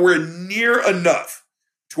it's nowhere near enough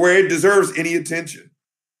to where it deserves any attention,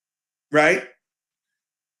 right?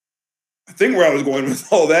 I think where I was going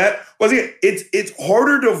with all that was, it's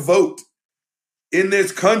harder to vote in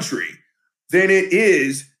this country than it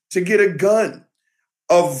is to get a gun.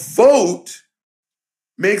 A vote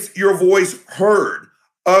makes your voice heard.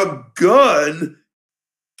 A gun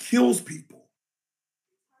kills people.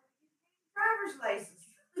 Driver's license.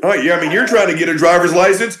 Oh, yeah, I mean, you're trying to get a driver's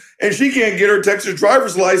license, and she can't get her Texas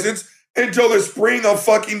driver's license until the spring of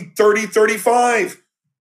fucking 35.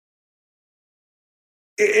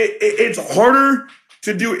 It's harder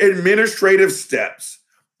to do administrative steps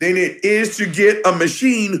than it is to get a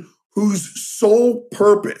machine whose sole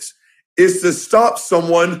purpose is to stop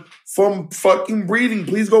someone from fucking breathing.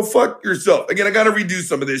 Please go fuck yourself. Again, I got to redo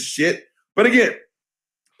some of this shit. But again,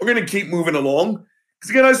 we're going to keep moving along.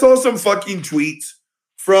 Because again, I saw some fucking tweets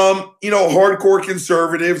from, hardcore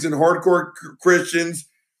conservatives and hardcore Christians.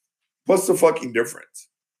 What's the fucking difference?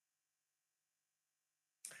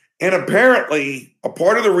 And apparently, a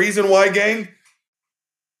part of the reason why, gang,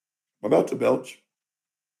 I'm about to belch.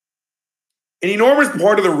 An enormous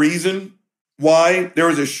part of the reason why there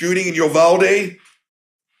was a shooting in Uvalde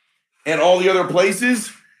and all the other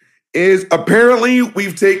places is apparently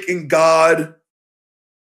we've taken God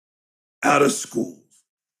out of schools.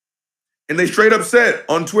 And they straight up said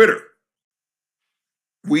on Twitter,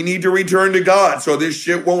 we need to return to God so this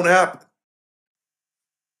shit won't happen.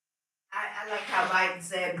 I like how Biden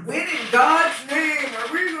said, when in God's name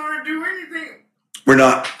are we going to do anything? We're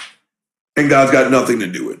not. And God's got nothing to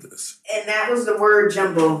do with this. And that was the word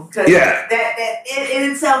jumble. Yeah. That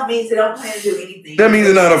in itself means they don't plan to do anything. That means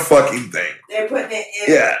it's not a fucking thing. They're putting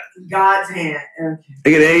it in God's hand.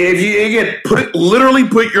 Okay. Again, literally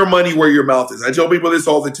put your money where your mouth is. I tell people this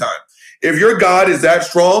all the time. If your God is that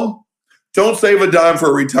strong, don't save a dime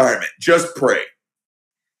for retirement. Just pray.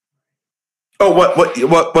 Oh,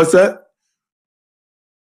 what's that?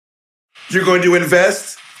 You're going to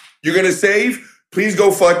invest? You're going to save? Please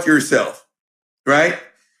go fuck yourself. Right?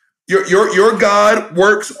 Your God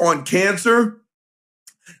works on cancer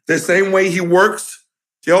the same way he works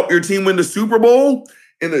to help your team win the Super Bowl,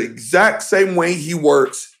 in the exact same way he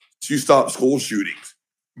works to stop school shootings.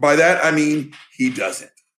 By that, I mean he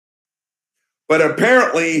doesn't. But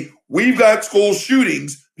apparently, we've got school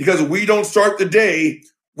shootings because we don't start the day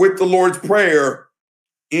with the Lord's Prayer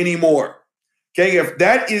anymore. Okay, if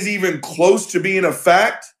that is even close to being a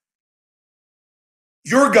fact,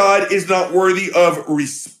 your God is not worthy of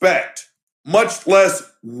respect, much less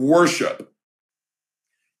worship.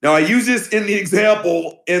 Now, I use this in the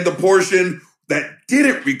example in the portion that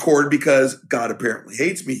didn't record because God apparently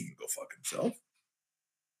hates me. He can go fuck himself.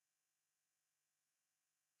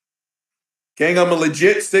 Gang, I'm a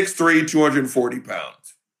legit 6'3", 240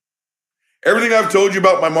 pounds. Everything I've told you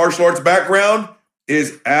about my martial arts background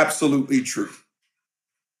is absolutely true.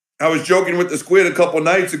 I was joking with the squid a couple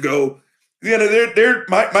nights ago.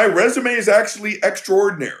 My resume is actually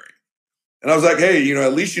extraordinary. And I was like, hey,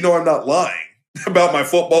 at least I'm not lying about my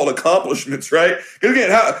football accomplishments, right?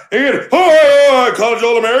 Because college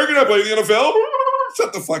All-American, I played in the NFL.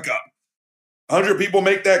 Shut the fuck up. 100 people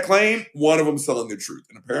make that claim, one of them selling the truth.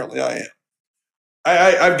 And apparently I am.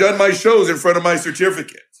 I've done my shows in front of my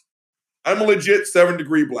certificates. I'm a legit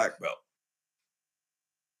 7-degree black belt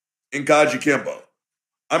in Kaji Kempo.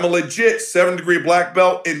 I'm a legit 7-degree black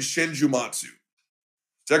belt in Shinjumatsu.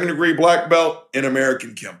 2nd-degree black belt in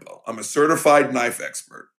American Kempo. I'm a certified knife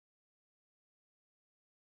expert.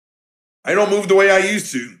 I don't move the way I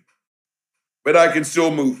used to, but I can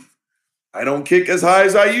still move. I don't kick as high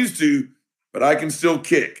as I used to, but I can still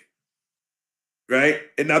kick. Right?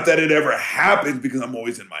 And not that it ever happens because I'm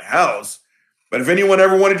always in my house. But if anyone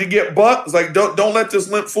ever wanted to get bucked, it's like, don't let this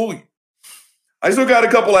limp fool you. I still got a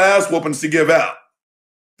couple of ass whoopings to give out.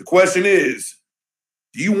 The question is,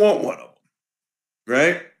 do you want one of them?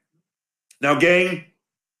 Right? Now, gang,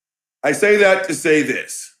 I say that to say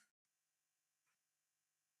this.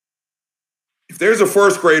 If there's a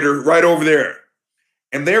first grader right over there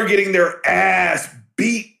and they're getting their ass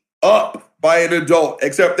beat up by an adult,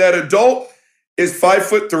 except that adult is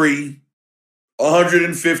 5'3",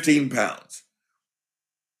 115 pounds.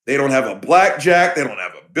 They don't have a blackjack. They don't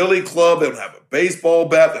have a billy club. They don't have a baseball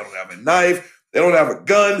bat. They don't have a knife. They don't have a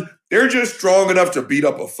gun. They're just strong enough to beat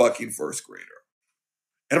up a fucking first grader.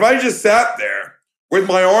 And if I just sat there with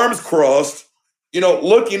my arms crossed,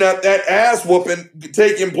 looking at that ass whooping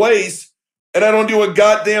taking place, and I don't do a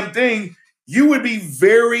goddamn thing, you would be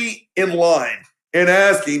very in line and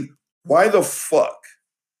asking, why the fuck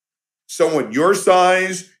someone your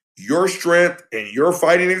size, your strength, and your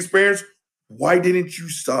fighting experience, why didn't you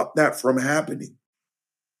stop that from happening?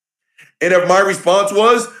 And if my response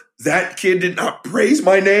was, that kid did not praise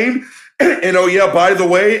my name, and oh yeah, by the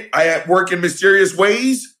way, I work in mysterious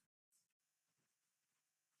ways,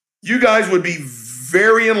 you guys would be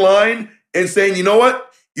very in line and saying, you know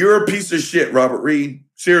what? You're a piece of shit, Robert Reed.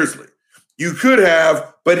 Seriously. You could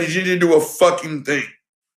have, but you didn't do a fucking thing.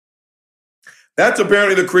 That's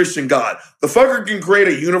apparently the Christian God. The fucker can create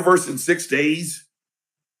a universe in 6 days.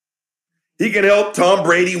 He can help Tom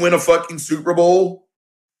Brady win a fucking Super Bowl.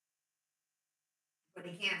 But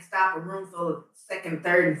he can't stop a room full of 2nd,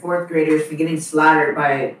 3rd, and 4th graders from getting slaughtered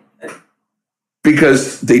by...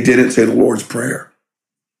 Because they didn't say the Lord's Prayer.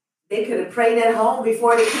 They could have prayed at home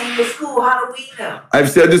before they came to school. How do we know? I've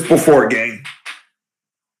said this before, gang.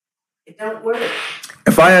 It don't work.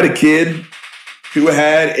 If I had a kid who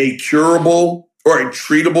had a curable or a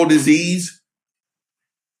treatable disease,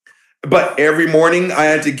 but every morning I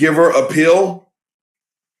had to give her a pill,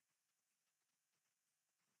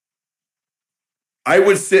 I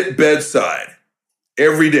would sit bedside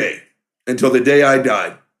every day until the day I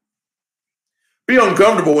died. Be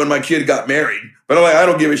uncomfortable when my kid got married, but I'm like, I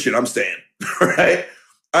don't give a shit. I'm staying, right?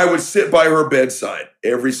 I would sit by her bedside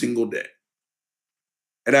every single day.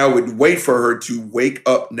 And I would wait for her to wake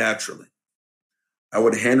up naturally. I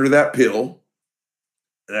would hand her that pill,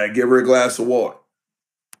 and I'd give her a glass of water.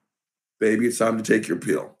 Baby, it's time to take your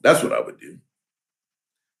pill. That's what I would do.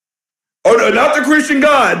 Oh, no, not the Christian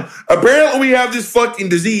God. Apparently, we have this fucking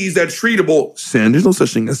disease that's treatable. Sin, there's no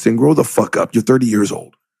such thing as sin. Grow the fuck up. You're 30 years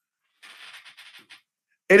old.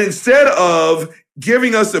 And instead of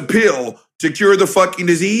giving us a pill to cure the fucking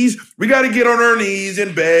disease, we got to get on our knees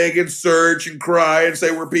and beg and search and cry and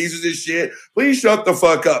say we're pieces of shit. Please shut the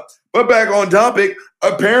fuck up. But back on topic,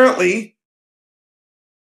 apparently,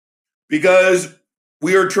 because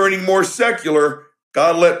we are turning more secular,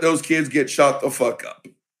 God let those kids get shot the fuck up.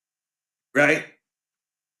 Right?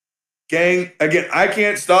 Gang, again, I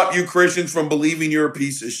can't stop you Christians from believing you're a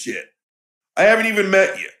piece of shit. I haven't even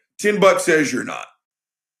met you. $10 says you're not.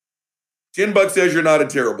 $10 says you're not a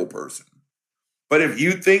terrible person. But if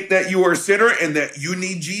you think that you are a sinner and that you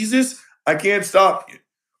need Jesus, I can't stop you.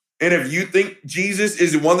 And if you think Jesus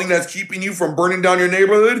is the one thing that's keeping you from burning down your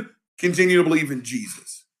neighborhood, continue to believe in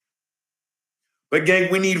Jesus. But gang,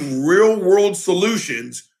 we need real world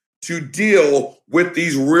solutions to deal with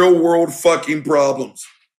these real world fucking problems.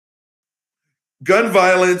 Gun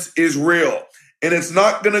violence is real, and it's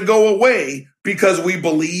not going to go away because we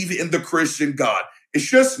believe in the Christian God. It's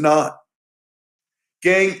just not.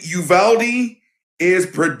 Gang, Uvalde is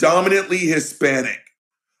predominantly Hispanic.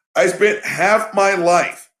 I spent half my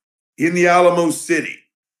life in the Alamo City.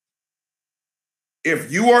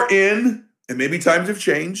 If you are in, and maybe times have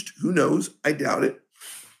changed, who knows? I doubt it.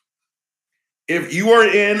 If you are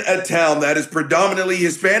in a town that is predominantly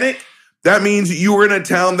Hispanic, that means you are in a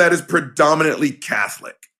town that is predominantly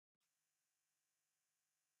Catholic.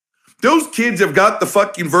 Those kids have got the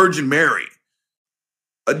fucking Virgin Mary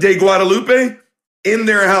de Guadalupe in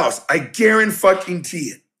their house. I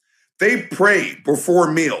guarantee it. They pray before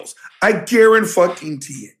meals. I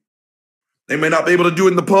guarantee it. They may not be able to do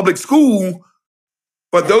it in the public school,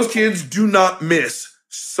 but those kids do not miss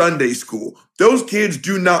Sunday school. Those kids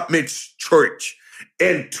do not miss church.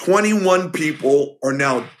 And 21 people are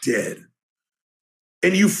now dead.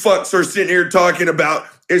 And you fucks are sitting here talking about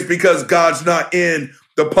it's because God's not in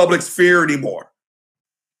the public sphere anymore.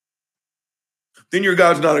 Then your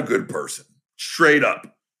God's not a good person. Straight up.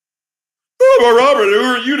 Oh, but Robert, who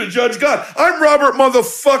are you to judge God? I'm Robert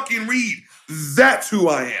motherfucking Reed. That's who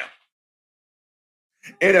I am.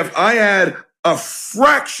 And if I had a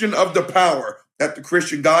fraction of the power that the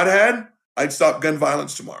Christian God had, I'd stop gun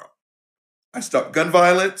violence tomorrow. I'd stop gun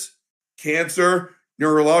violence, cancer,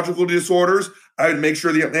 neurological disorders. I'd make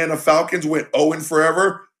sure the Atlanta Falcons went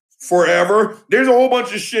 0-0 forever. There's a whole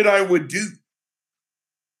bunch of shit I would do.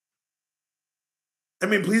 I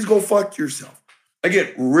mean, please go fuck yourself.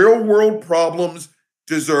 Again, real world problems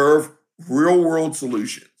deserve real world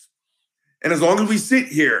solutions. And as long as we sit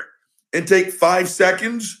here and take 5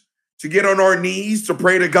 seconds to get on our knees to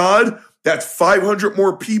pray to God, that's 500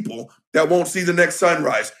 more people that won't see the next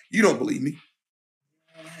sunrise. You don't believe me.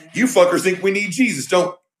 You fuckers think we need Jesus,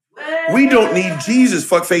 don't we? Don't need Jesus,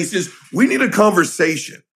 fuck faces. We need a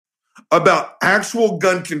conversation about actual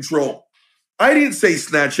gun control. I didn't say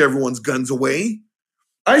snatch everyone's guns away.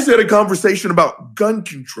 I said a conversation about gun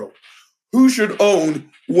control. Who should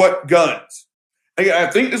own what guns? I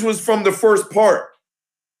think this was from the first part.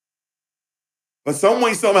 But some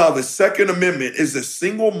way, somehow, the Second Amendment is the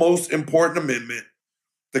single most important amendment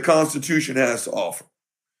the Constitution has to offer.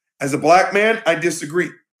 As a black man, I disagree.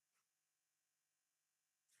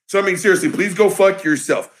 So, I mean, seriously, please go fuck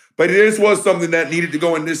yourself. But this was something that needed to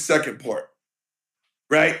go in this second part,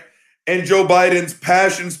 right? And Joe Biden's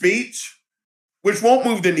passion speech, which won't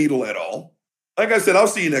move the needle at all. Like I said, I'll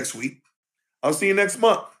see you next week. I'll see you next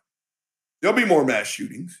month. There'll be more mass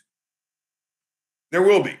shootings. There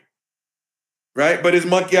will be. Right? But his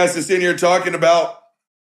monkey ass is sitting here talking about,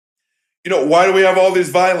 why do we have all this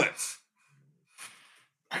violence?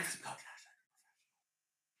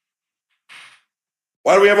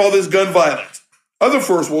 Why do we have all this gun violence? Other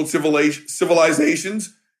first world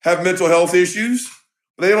civilizations have mental health issues,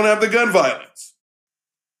 but they don't have the gun violence.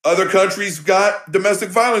 Other countries got domestic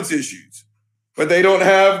violence issues, but they don't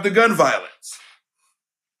have the gun violence.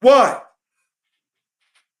 Why?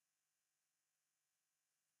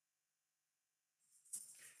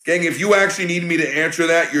 Gang, if you actually need me to answer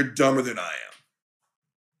that, you're dumber than I am.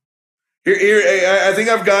 I think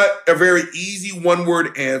I've got a very easy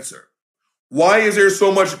one-word answer. Why is there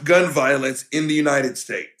so much gun violence in the United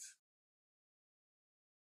States?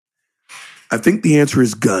 I think the answer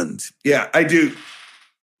is guns. Yeah, I do.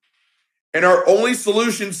 And our only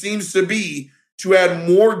solution seems to be to add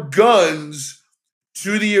more guns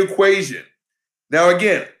to the equation. Now,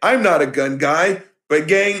 again, I'm not a gun guy, but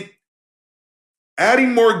gang,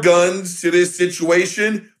 adding more guns to this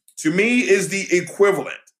situation, to me, is the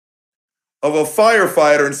equivalent of a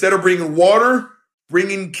firefighter, instead of bringing water,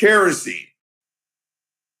 bringing kerosene.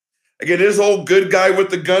 Again, this whole good guy with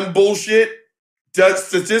the gun bullshit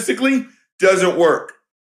statistically doesn't work.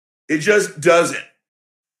 It just doesn't.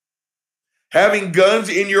 Having guns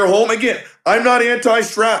in your home, again, I'm not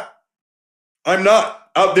anti-strap. I'm not.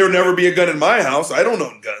 There'll never be a gun in my house. I don't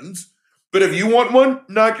own guns. But if you want one,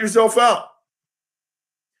 knock yourself out.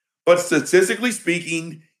 But statistically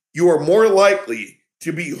speaking, you are more likely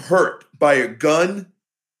to be hurt by a gun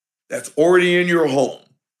that's already in your home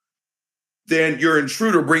than your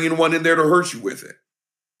intruder bringing one in there to hurt you with it.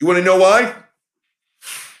 You want to know why?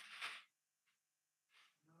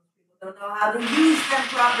 Don't know how to use them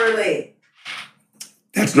properly.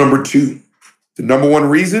 That's number two. The number one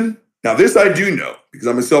reason, now this I do know because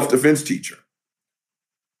I'm a self-defense teacher.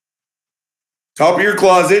 Top of your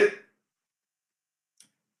closet,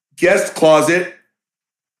 guest closet,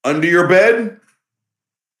 under your bed,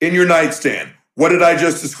 in your nightstand. What did I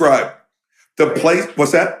just describe? The place,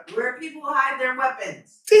 what's that? Where people hide their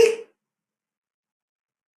weapons. See?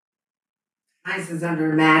 Mine is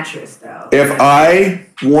under a mattress, though. If I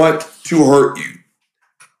want to hurt you,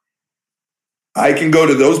 I can go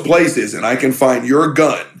to those places and I can find your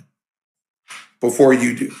gun before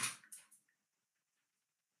you do.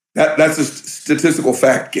 That's a statistical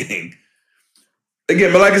fact, gang.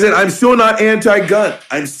 Again, but like I said, I'm still not anti-gun.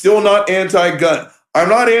 I'm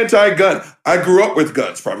not anti-gun. I grew up with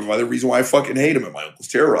guns, probably by the reason why I fucking hate them, and my uncles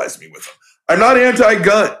terrorized me with them. I'm not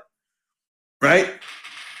anti-gun, right?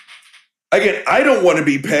 Again, I don't want to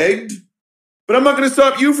be pegged, but I'm not going to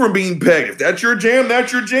stop you from being pegged. If that's your jam,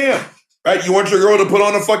 that's your jam, right? You want your girl to put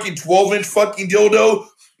on a fucking 12-inch fucking dildo,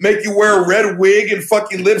 make you wear a red wig and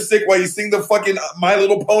fucking lipstick while you sing the fucking My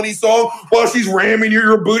Little Pony song while she's ramming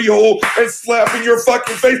your booty hole and slapping your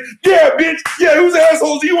fucking face. Yeah, bitch. Yeah, whose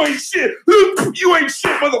assholes? You ain't shit. You ain't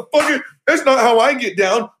shit, motherfucker. That's not how I get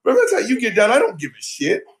down. But if that's how you get down, I don't give a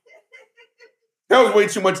shit. That was way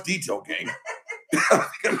too much detail, gang.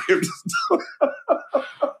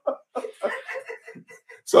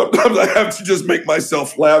 Sometimes I have to just make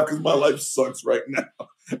myself laugh because my life sucks right now.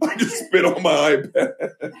 I just spit on my iPad.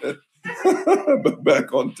 But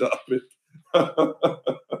back on topic.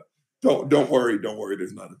 Don't worry.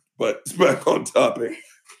 There's nothing. But it's back on topic.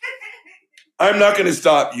 I'm not going to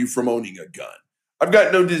stop you from owning a gun. I've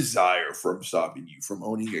got no desire from stopping you from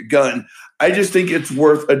owning a gun. I just think it's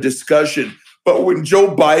worth a discussion. But when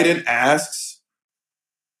Joe Biden asks,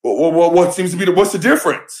 what seems to be what's the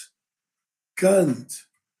difference? Guns.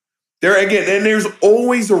 There again, and there's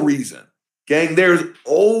always a reason. Gang, there's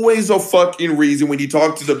always a fucking reason when you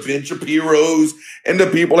talk to the Ben Shapiros and the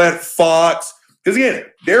people at Fox. Because again,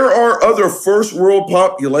 there are other first world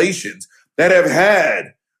populations that have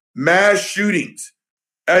had mass shootings.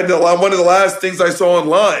 And one of the last things I saw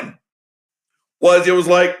online was it was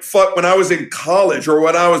like, fuck, when I was in college or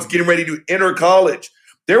when I was getting ready to enter college,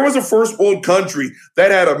 there was a first world country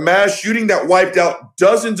that had a mass shooting that wiped out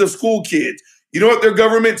dozens of school kids. You know what their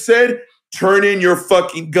government said? Turn in your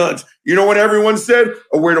fucking guns. You know what everyone said?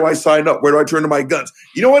 Oh, where do I sign up? Where do I turn to my guns?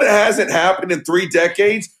 You know what? It hasn't happened in 3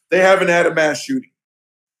 decades. They haven't had a mass shooting.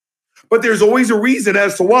 But there's always a reason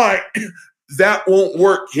as to why that won't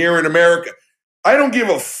work here in America. I don't give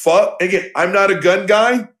a fuck. Again, I'm not a gun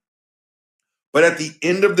guy. But at the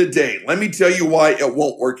end of the day, let me tell you why it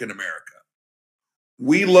won't work in America.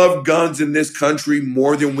 We love guns in this country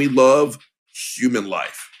more than we love human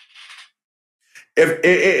life.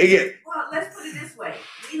 Again, well, let's put it this way.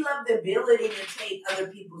 We love the ability to take other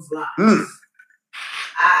people's lives.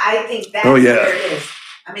 I think that's where it is.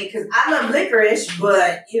 I mean, because I love licorice,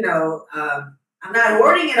 but, I'm not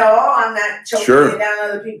hoarding it all. I'm not choking it down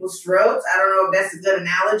other people's throats. I don't know if that's a good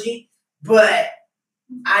analogy, but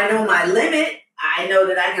I know my limit. I know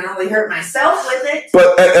that I can only hurt myself with it.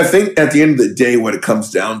 But I think at the end of the day, what it comes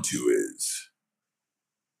down to is,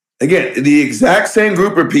 again, the exact same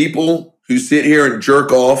group of people who sit here and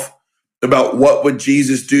jerk off about what would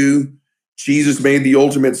Jesus do. Jesus made the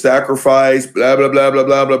ultimate sacrifice, blah, blah, blah, blah,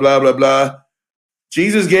 blah, blah, blah, blah, blah.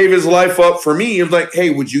 Jesus gave his life up for me. He was like, hey,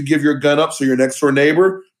 would you give your gun up so your next door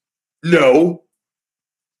neighbor? No.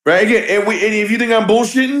 Right? Again, and if you think I'm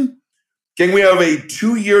bullshitting, Gang, we have a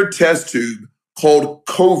 2-year test tube called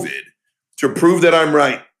COVID to prove that I'm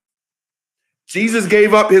right. Jesus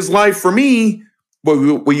gave up his life for me, but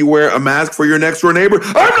will you wear a mask for your next door neighbor?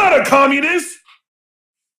 I'm not a communist.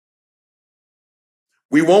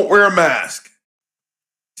 We won't wear a mask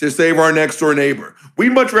to save our next door neighbor.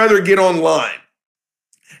 We'd much rather get online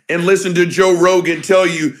and listen to Joe Rogan tell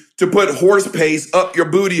you to put horse paste up your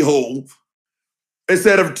booty hole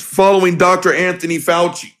instead of following Dr. Anthony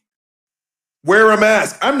Fauci. Wear a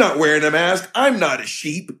mask. I'm not wearing a mask. I'm not a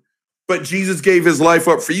sheep. But Jesus gave his life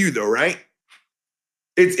up for you, though, right?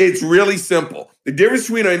 It's really simple. The difference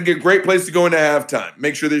between a great place to go into halftime,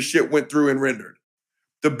 make sure this shit went through and rendered.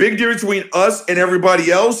 The big difference between us and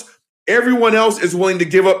everybody else, everyone else is willing to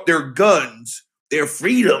give up their guns, their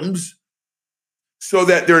freedoms, so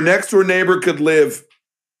that their next door neighbor could live.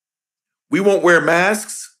 We won't wear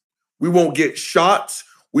masks. We won't get shots.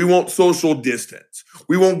 We won't social distance.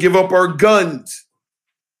 We won't give up our guns.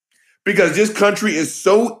 Because this country is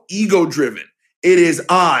so ego-driven. It is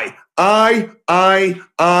I.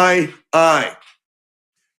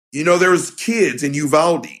 You know, there's kids in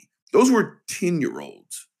Uvalde. Those were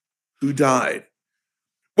 10-year-olds who died.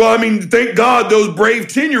 Well, I mean, thank God those brave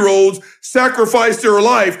 10-year-olds sacrificed their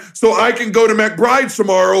life so I can go to McBride's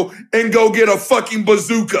tomorrow and go get a fucking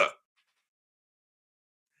bazooka.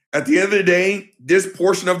 At the end of the day, this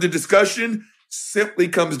portion of the discussion simply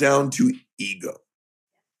comes down to ego.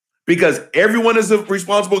 Because everyone is a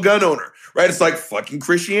responsible gun owner, right? It's like fucking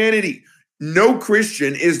Christianity. No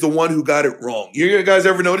Christian is the one who got it wrong. You guys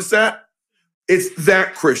ever notice that? It's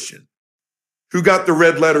that Christian who got the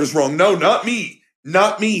red letters wrong. No, not me.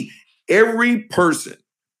 Not me. Every person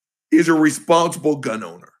is a responsible gun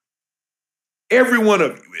owner. Every one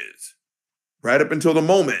of you is. Right up until the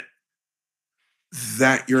moment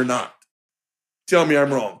that you're not. Tell me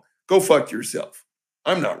I'm wrong. Go fuck yourself.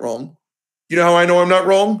 I'm not wrong. You know how I know I'm not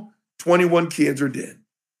wrong? 21 kids are dead.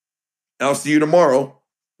 I'll see you tomorrow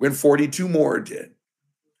when 42 more are dead.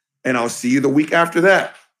 And I'll see you the week after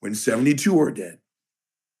that when 72 are dead.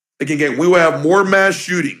 Again, we will have more mass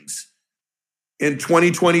shootings in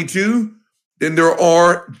 2022 than there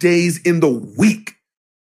are days in the week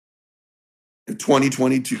in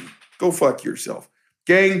 2022. Go fuck yourself.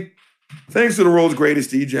 Gang, thanks to the world's greatest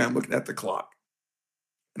DJ, I'm looking at the clock.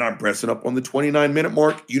 And I'm pressing up on the 29-minute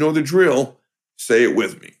mark. You know the drill. Say it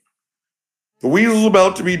with me. The weasel's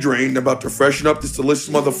about to be drained. I'm about to freshen up this delicious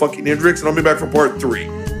motherfucking Hendrix, and I'll be back for part 3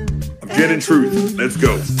 of Gin and Truth. Let's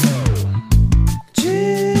go.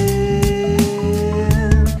 Gin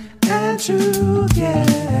and Truth,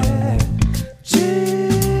 yeah.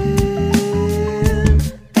 Gin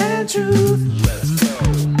and Truth. Let's go.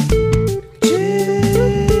 Gin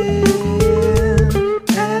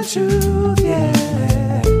and Truth, yeah.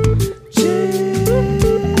 Gin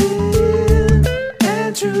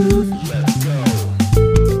and Truth. Let's go.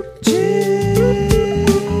 Gin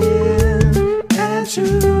and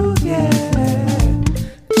Truth, yeah.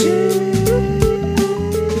 Gin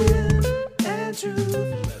and Truth. Let's go.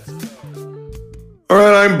 All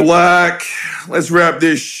right, I'm black. Let's wrap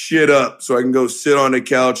this shit up so I can go sit on the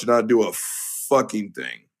couch and not do a fucking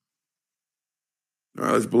thing. All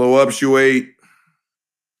right, let's blow up, Shuate.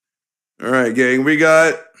 All right, gang, we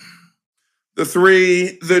got the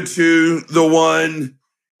 3, the 2, the 1.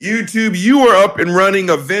 YouTube, you are up and running.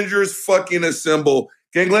 Avengers fucking assemble.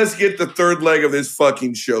 Gang, let's get the third leg of this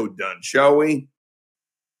fucking show done, shall we?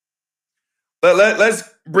 Let's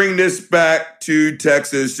bring this back to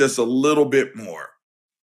Texas just a little bit more.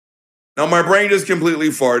 Now, my brain just completely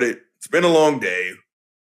farted. It's been a long day,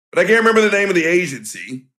 but I can't remember the name of the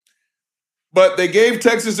agency. But they gave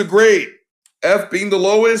Texas a grade, F being the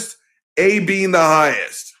lowest, A being the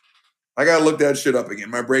highest. I got to look that shit up again.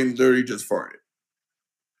 My brain literally just farted.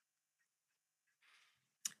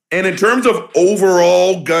 And in terms of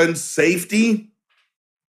overall gun safety,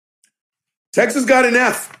 Texas got an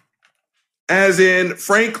F, as in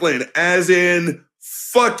Franklin, as in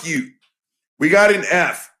fuck you. We got an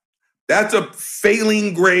F. That's a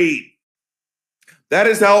failing grade. That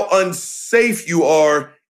is how unsafe you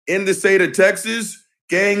are in the state of Texas,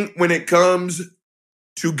 gang, when it comes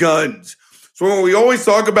to guns. So when we always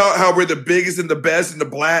talk about how we're the biggest and the best and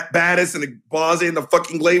the baddest and the blase and the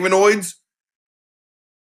fucking Glavinoids,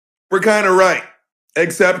 we're kind of right.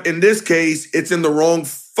 Except in this case, it's in the wrong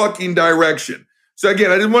fucking direction. So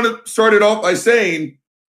again, I just want to start it off by saying,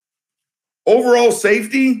 overall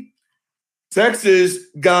safety, Texas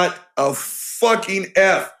got a fucking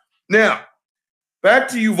F. Now, back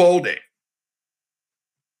to Uvalde.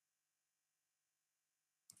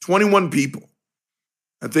 21 people.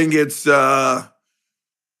 I think it's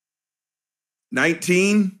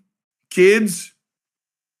 19, kids.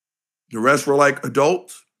 The rest were like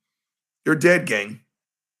adults. They're dead, gang.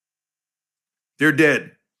 They're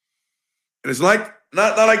dead. And it's like,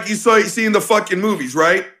 not like you see in the fucking movies,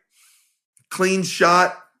 right? Clean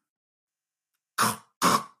shot.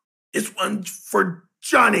 This one's for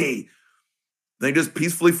Johnny. They just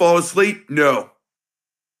peacefully fall asleep? No,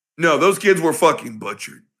 those kids were fucking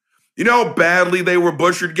butchered. You know how badly they were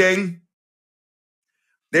butchered, gang?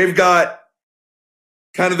 They've got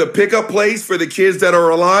kind of the pickup place for the kids that are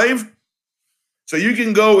alive. So you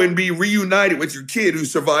can go and be reunited with your kid who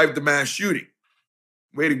survived the mass shooting.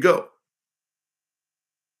 Way to go.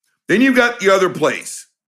 Then you've got the other place.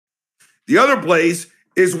 The other place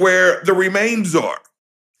is where the remains are.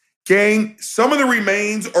 Gang, some of the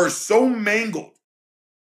remains are so mangled.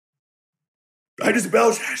 I just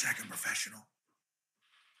belched, #I'm professional.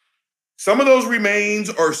 Some of those remains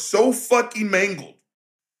are so fucking mangled.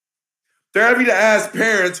 They're having to ask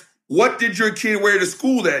parents, what did your kid wear to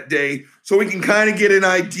school that day? So we can kind of get an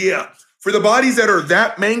idea. For the bodies that are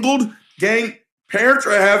that mangled, gang, parents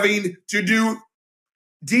are having to do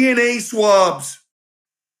DNA swabs.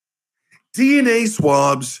 DNA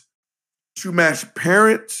swabs to match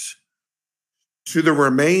parents to the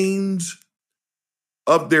remains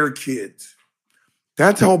of their kids.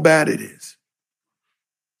 That's how bad it is.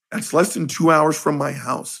 That's less than 2 hours from my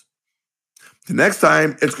house. The next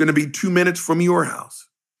time, it's going to be 2 minutes from your house.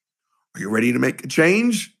 Are you ready to make a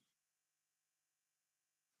change?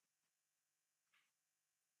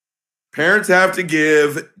 Parents have to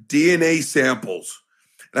give DNA samples.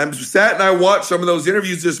 And I sat and I watched some of those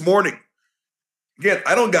interviews this morning. Again,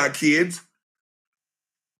 I don't got kids.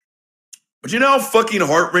 But you know how fucking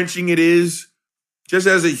heart-wrenching it is, just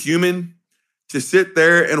as a human, to sit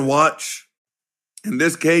there and watch, in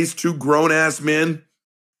this case, 2 grown-ass men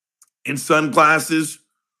in sunglasses,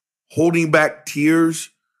 holding back tears,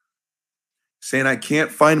 saying, I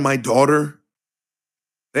can't find my daughter.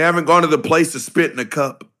 They haven't gone to the place to spit in a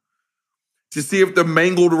cup to see if the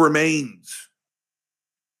mangled remains,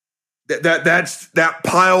 that's that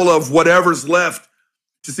pile of whatever's left,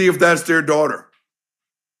 to see if that's their daughter.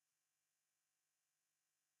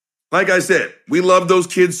 Like I said, we love those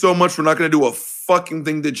kids so much, we're not going to do a fucking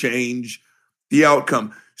thing to change the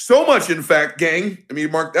outcome. So much, in fact, gang, let me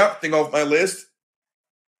mark that thing off my list.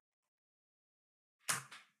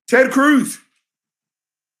 Ted Cruz.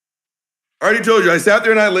 I already told you, I sat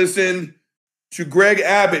there and I listened to Greg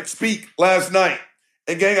Abbott speak last night.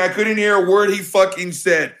 And gang, I couldn't hear a word he fucking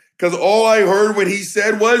said. Because all I heard when he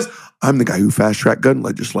said was, I'm the guy who fast-tracked gun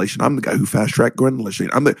legislation. I'm the guy who fast-tracked gun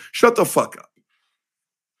legislation. Shut the fuck up.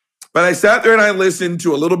 But I sat there and I listened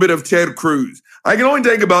to a little bit of Ted Cruz. I can only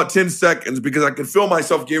take about 10 seconds because I can feel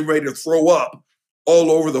myself getting ready to throw up all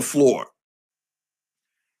over the floor.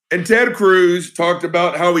 And Ted Cruz talked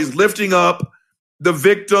about how he's lifting up the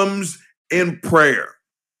victims in prayer.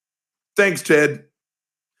 Thanks, Ted.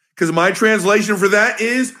 Because my translation for that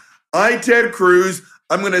is, Ted Cruz,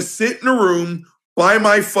 I'm going to sit in a room by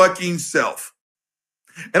my fucking self.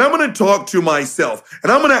 And I'm going to talk to myself.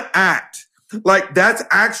 And I'm going to act like that's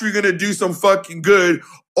actually going to do some fucking good.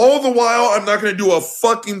 All the while, I'm not going to do a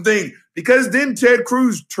fucking thing. Because then Ted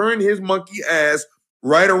Cruz turned his monkey ass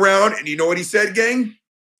right around. And you know what he said, gang?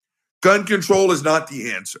 Gun control is not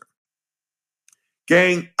the answer.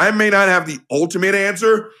 Gang, I may not have the ultimate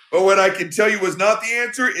answer, but what I can tell you is not the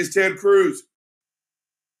answer is Ted Cruz.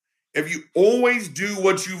 If you always do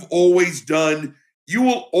what you've always done, you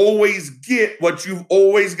will always get what you've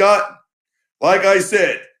always gotten. Like I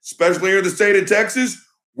said, especially here in the state of Texas,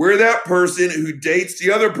 we're that person who dates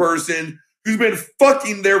the other person who's been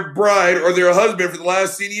fucking their bride or their husband for the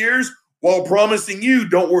last 10 years while promising you,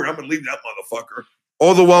 don't worry, I'm going to leave that motherfucker.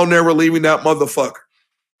 All the while never leaving that motherfucker.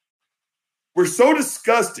 We're so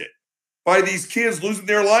disgusted by these kids losing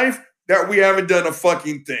their life that we haven't done a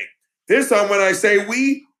fucking thing. This time when I say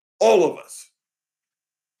we, all of us.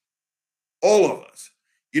 All of us.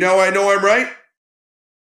 You know I'm right?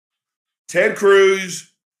 Ted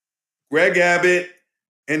Cruz, Greg Abbott,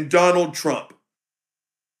 and Donald Trump.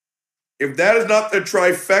 If that is not the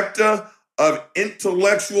trifecta of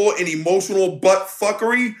intellectual and emotional butt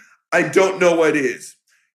fuckery, I don't know what is.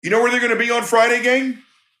 You know where they're going to be on Friday, gang?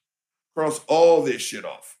 Cross all this shit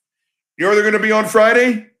off. You know where they're going to be on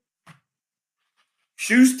Friday?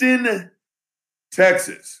 Houston,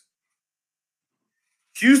 Texas.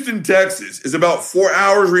 Houston, Texas is about 4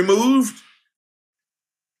 hours removed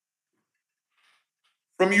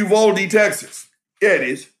from Uvalde, Texas. Yeah, it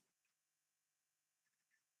is.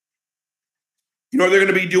 You know what they're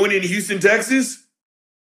going to be doing in Houston, Texas?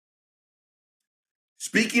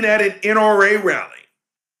 Speaking at an NRA rally.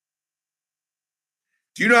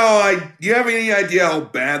 Do you have any idea how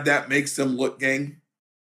bad that makes them look, gang?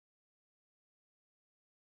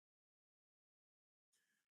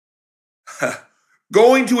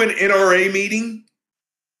 Going to an NRA meeting,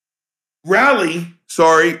 rally,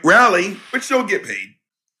 which don't get paid.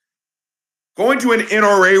 Going to an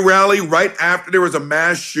NRA rally right after there was a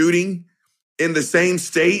mass shooting in the same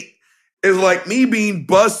state is like me being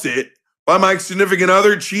busted by my significant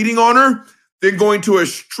other cheating on her, then going to a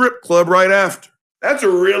strip club right after. That's a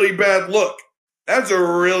really bad look. That's a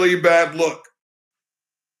really bad look.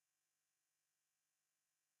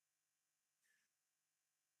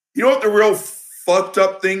 You know what the real fucked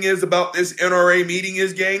up thing is about this NRA meeting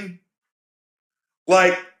is, gang?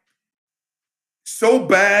 Like, so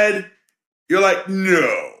bad, you're like,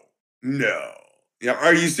 no. Yeah,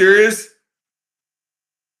 are you serious?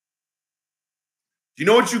 Do you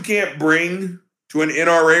know what you can't bring to an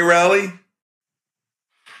NRA rally?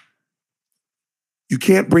 You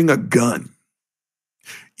can't bring a gun.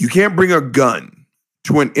 You can't bring a gun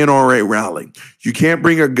to an NRA rally. You can't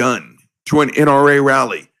bring a gun to an NRA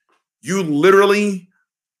rally. You literally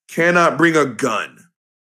cannot bring a gun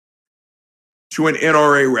to an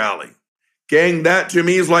NRA rally. Gang, that to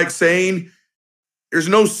me is like saying there's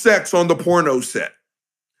no sex on the porno set.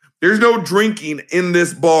 There's no drinking in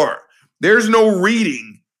this bar. There's no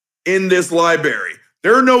reading in this library.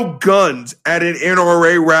 There are no guns at an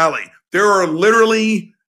NRA rally. There are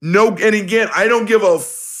literally no, and again, I don't give a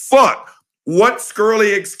fuck what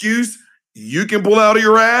Scurly excuse you can pull out of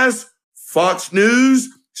your ass. Fox News,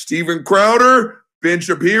 Steven Crowder, Ben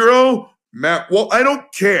Shapiro, Matt Walsh. I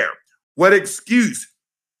don't care what excuse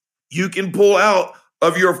you can pull out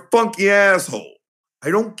of your funky asshole.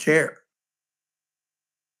 I don't care.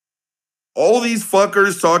 All these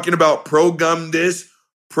fuckers talking about pro-gun this,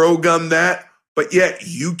 pro-gun that, but yet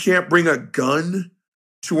you can't bring a gun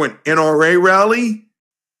to an NRA rally?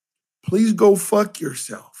 Please go fuck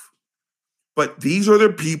yourself. But these are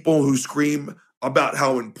the people who scream about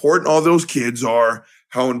how important all those kids are,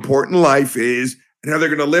 how important life is, and how they're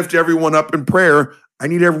going to lift everyone up in prayer. I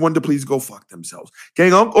need everyone to please go fuck themselves.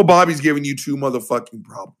 Gang, Uncle Bobby's giving you 2 motherfucking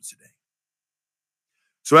problems today.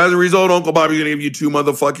 So as a result, Uncle Bobby's going to give you 2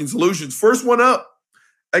 motherfucking solutions. First one up.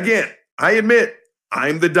 Again, I admit,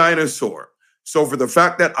 I'm the dinosaur. So for the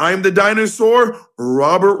fact that I'm the dinosaur,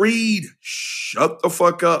 Robert Reed, shut the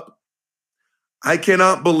fuck up. I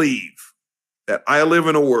cannot believe that I live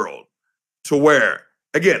in a world to where,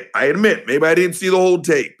 again, I admit, maybe I didn't see the whole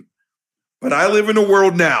tape, but I live in a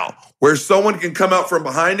world now where someone can come out from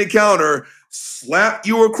behind a counter, slap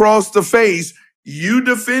you across the face, you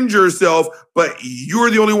defend yourself, but you're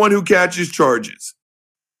the only one who catches charges.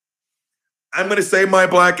 I'm going to save my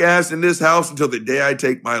black ass in this house until the day I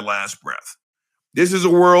take my last breath. This is a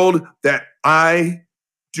world that I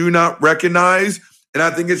do not recognize, and I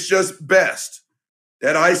think it's just best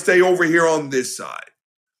that I stay over here on this side.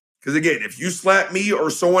 Because again, if you slap me or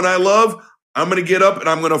someone I love, I'm going to get up and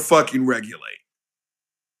I'm going to fucking regulate.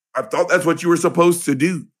 I thought that's what you were supposed to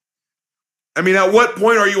do. I mean, at what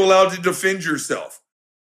point are you allowed to defend yourself?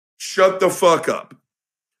 Shut the fuck up.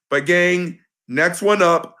 But gang, next one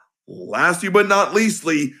up, lastly but not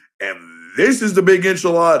leastly, and this is the big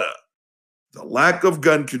enchilada, the lack of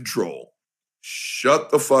gun control.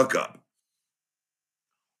 Shut the fuck up.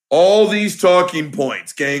 All these talking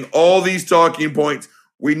points, gang, all these talking points.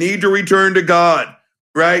 We need to return to God,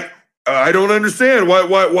 right? I don't understand. Why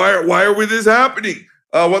are we this happening?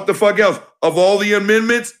 What the fuck else? Of all the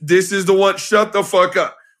amendments, this is the one. Shut the fuck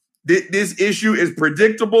up. This issue is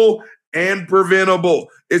predictable and preventable.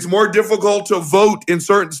 It's more difficult to vote in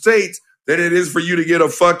certain states than it is for you to get a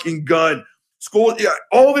fucking gun. School, yeah,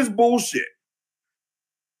 all this bullshit.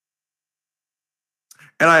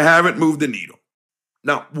 And I haven't moved the needle.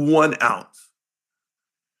 Not 1 ounce.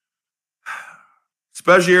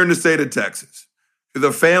 Especially here in the state of Texas. To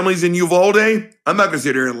the families in Uvalde, I'm not going to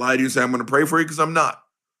sit here and lie to you and say I'm going to pray for you because I'm not.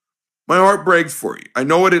 My heart breaks for you. I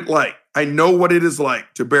know what it like. I know what it is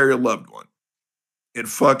like to bury a loved one. It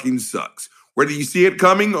fucking sucks. Whether you see it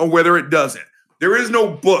coming or whether it doesn't. There is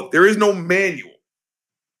no book. There is no manual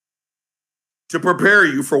to prepare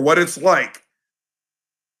you for what it's like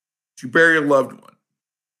to bury a loved one.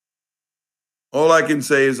 All I can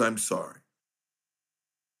say is I'm sorry.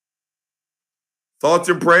 Thoughts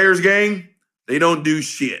and prayers, gang, they don't do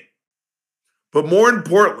shit. But more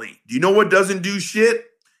importantly, do you know what doesn't do shit?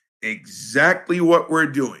 Exactly what we're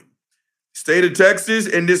doing. State of Texas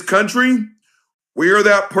and this country, we are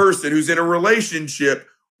that person who's in a relationship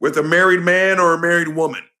with a married man or a married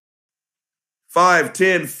woman. 5,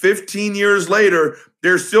 10, 15 years later,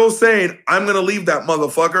 they're still saying, I'm going to leave that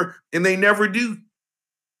motherfucker, and they never do.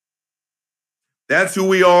 That's who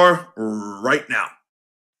we are right now.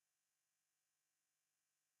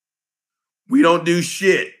 We don't do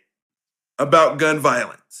shit about gun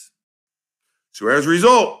violence. So as a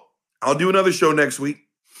result, I'll do another show next week.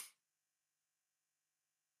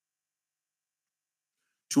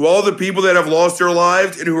 To all the people that have lost their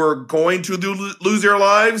lives and who are going to lose their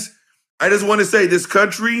lives, I just want to say this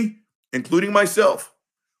country, including myself,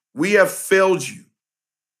 we have failed you.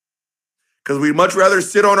 Because we'd much rather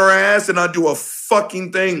sit on our ass and not do a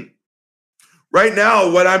fucking thing. Right now,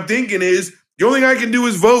 what I'm thinking is, the only thing I can do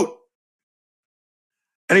is vote.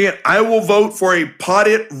 And again, I will vote for a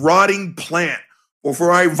potted, rotting plant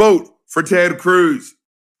before I vote for Ted Cruz.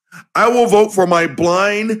 I will vote for my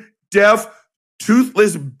blind, deaf,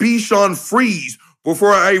 toothless Bichon Frise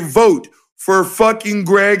before I vote for fucking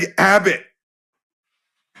Greg Abbott.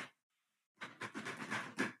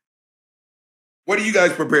 What are you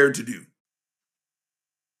guys prepared to do?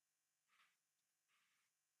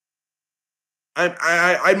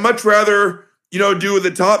 I'd much rather, do the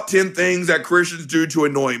top 10 things that Christians do to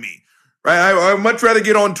annoy me. Right? I'd much rather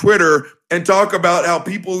get on Twitter and talk about how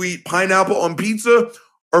people who eat pineapple on pizza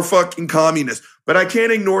are fucking communists. But I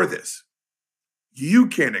can't ignore this. You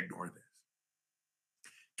can't ignore this.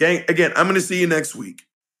 Gang, again, I'm going to see you next week.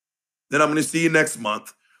 Then I'm going to see you next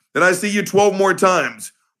month. Then I see you 12 more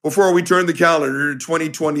times before we turn the calendar to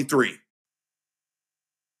 2023.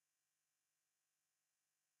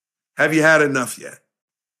 Have you had enough yet?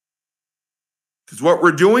 Because what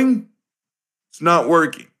we're doing, it's not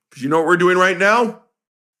working. Because you know what we're doing right now?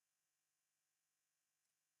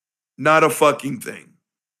 Not a fucking thing.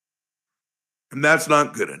 And that's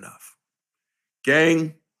not good enough.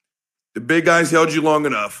 Gang, the big guy's held you long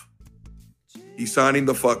enough. He's signing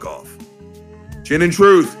the fuck off. Gin and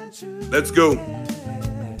Truth, let's go.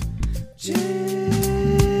 Gin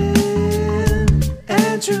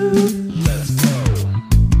and Truth. Let's go.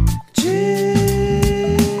 Gin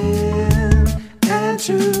and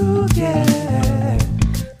Truth, yeah.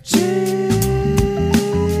 Gin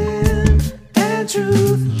and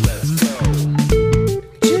Truth. Let's go.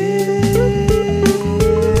 Gin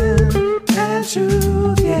and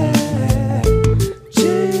Truth, yeah.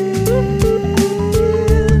 Gin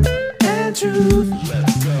and Truth.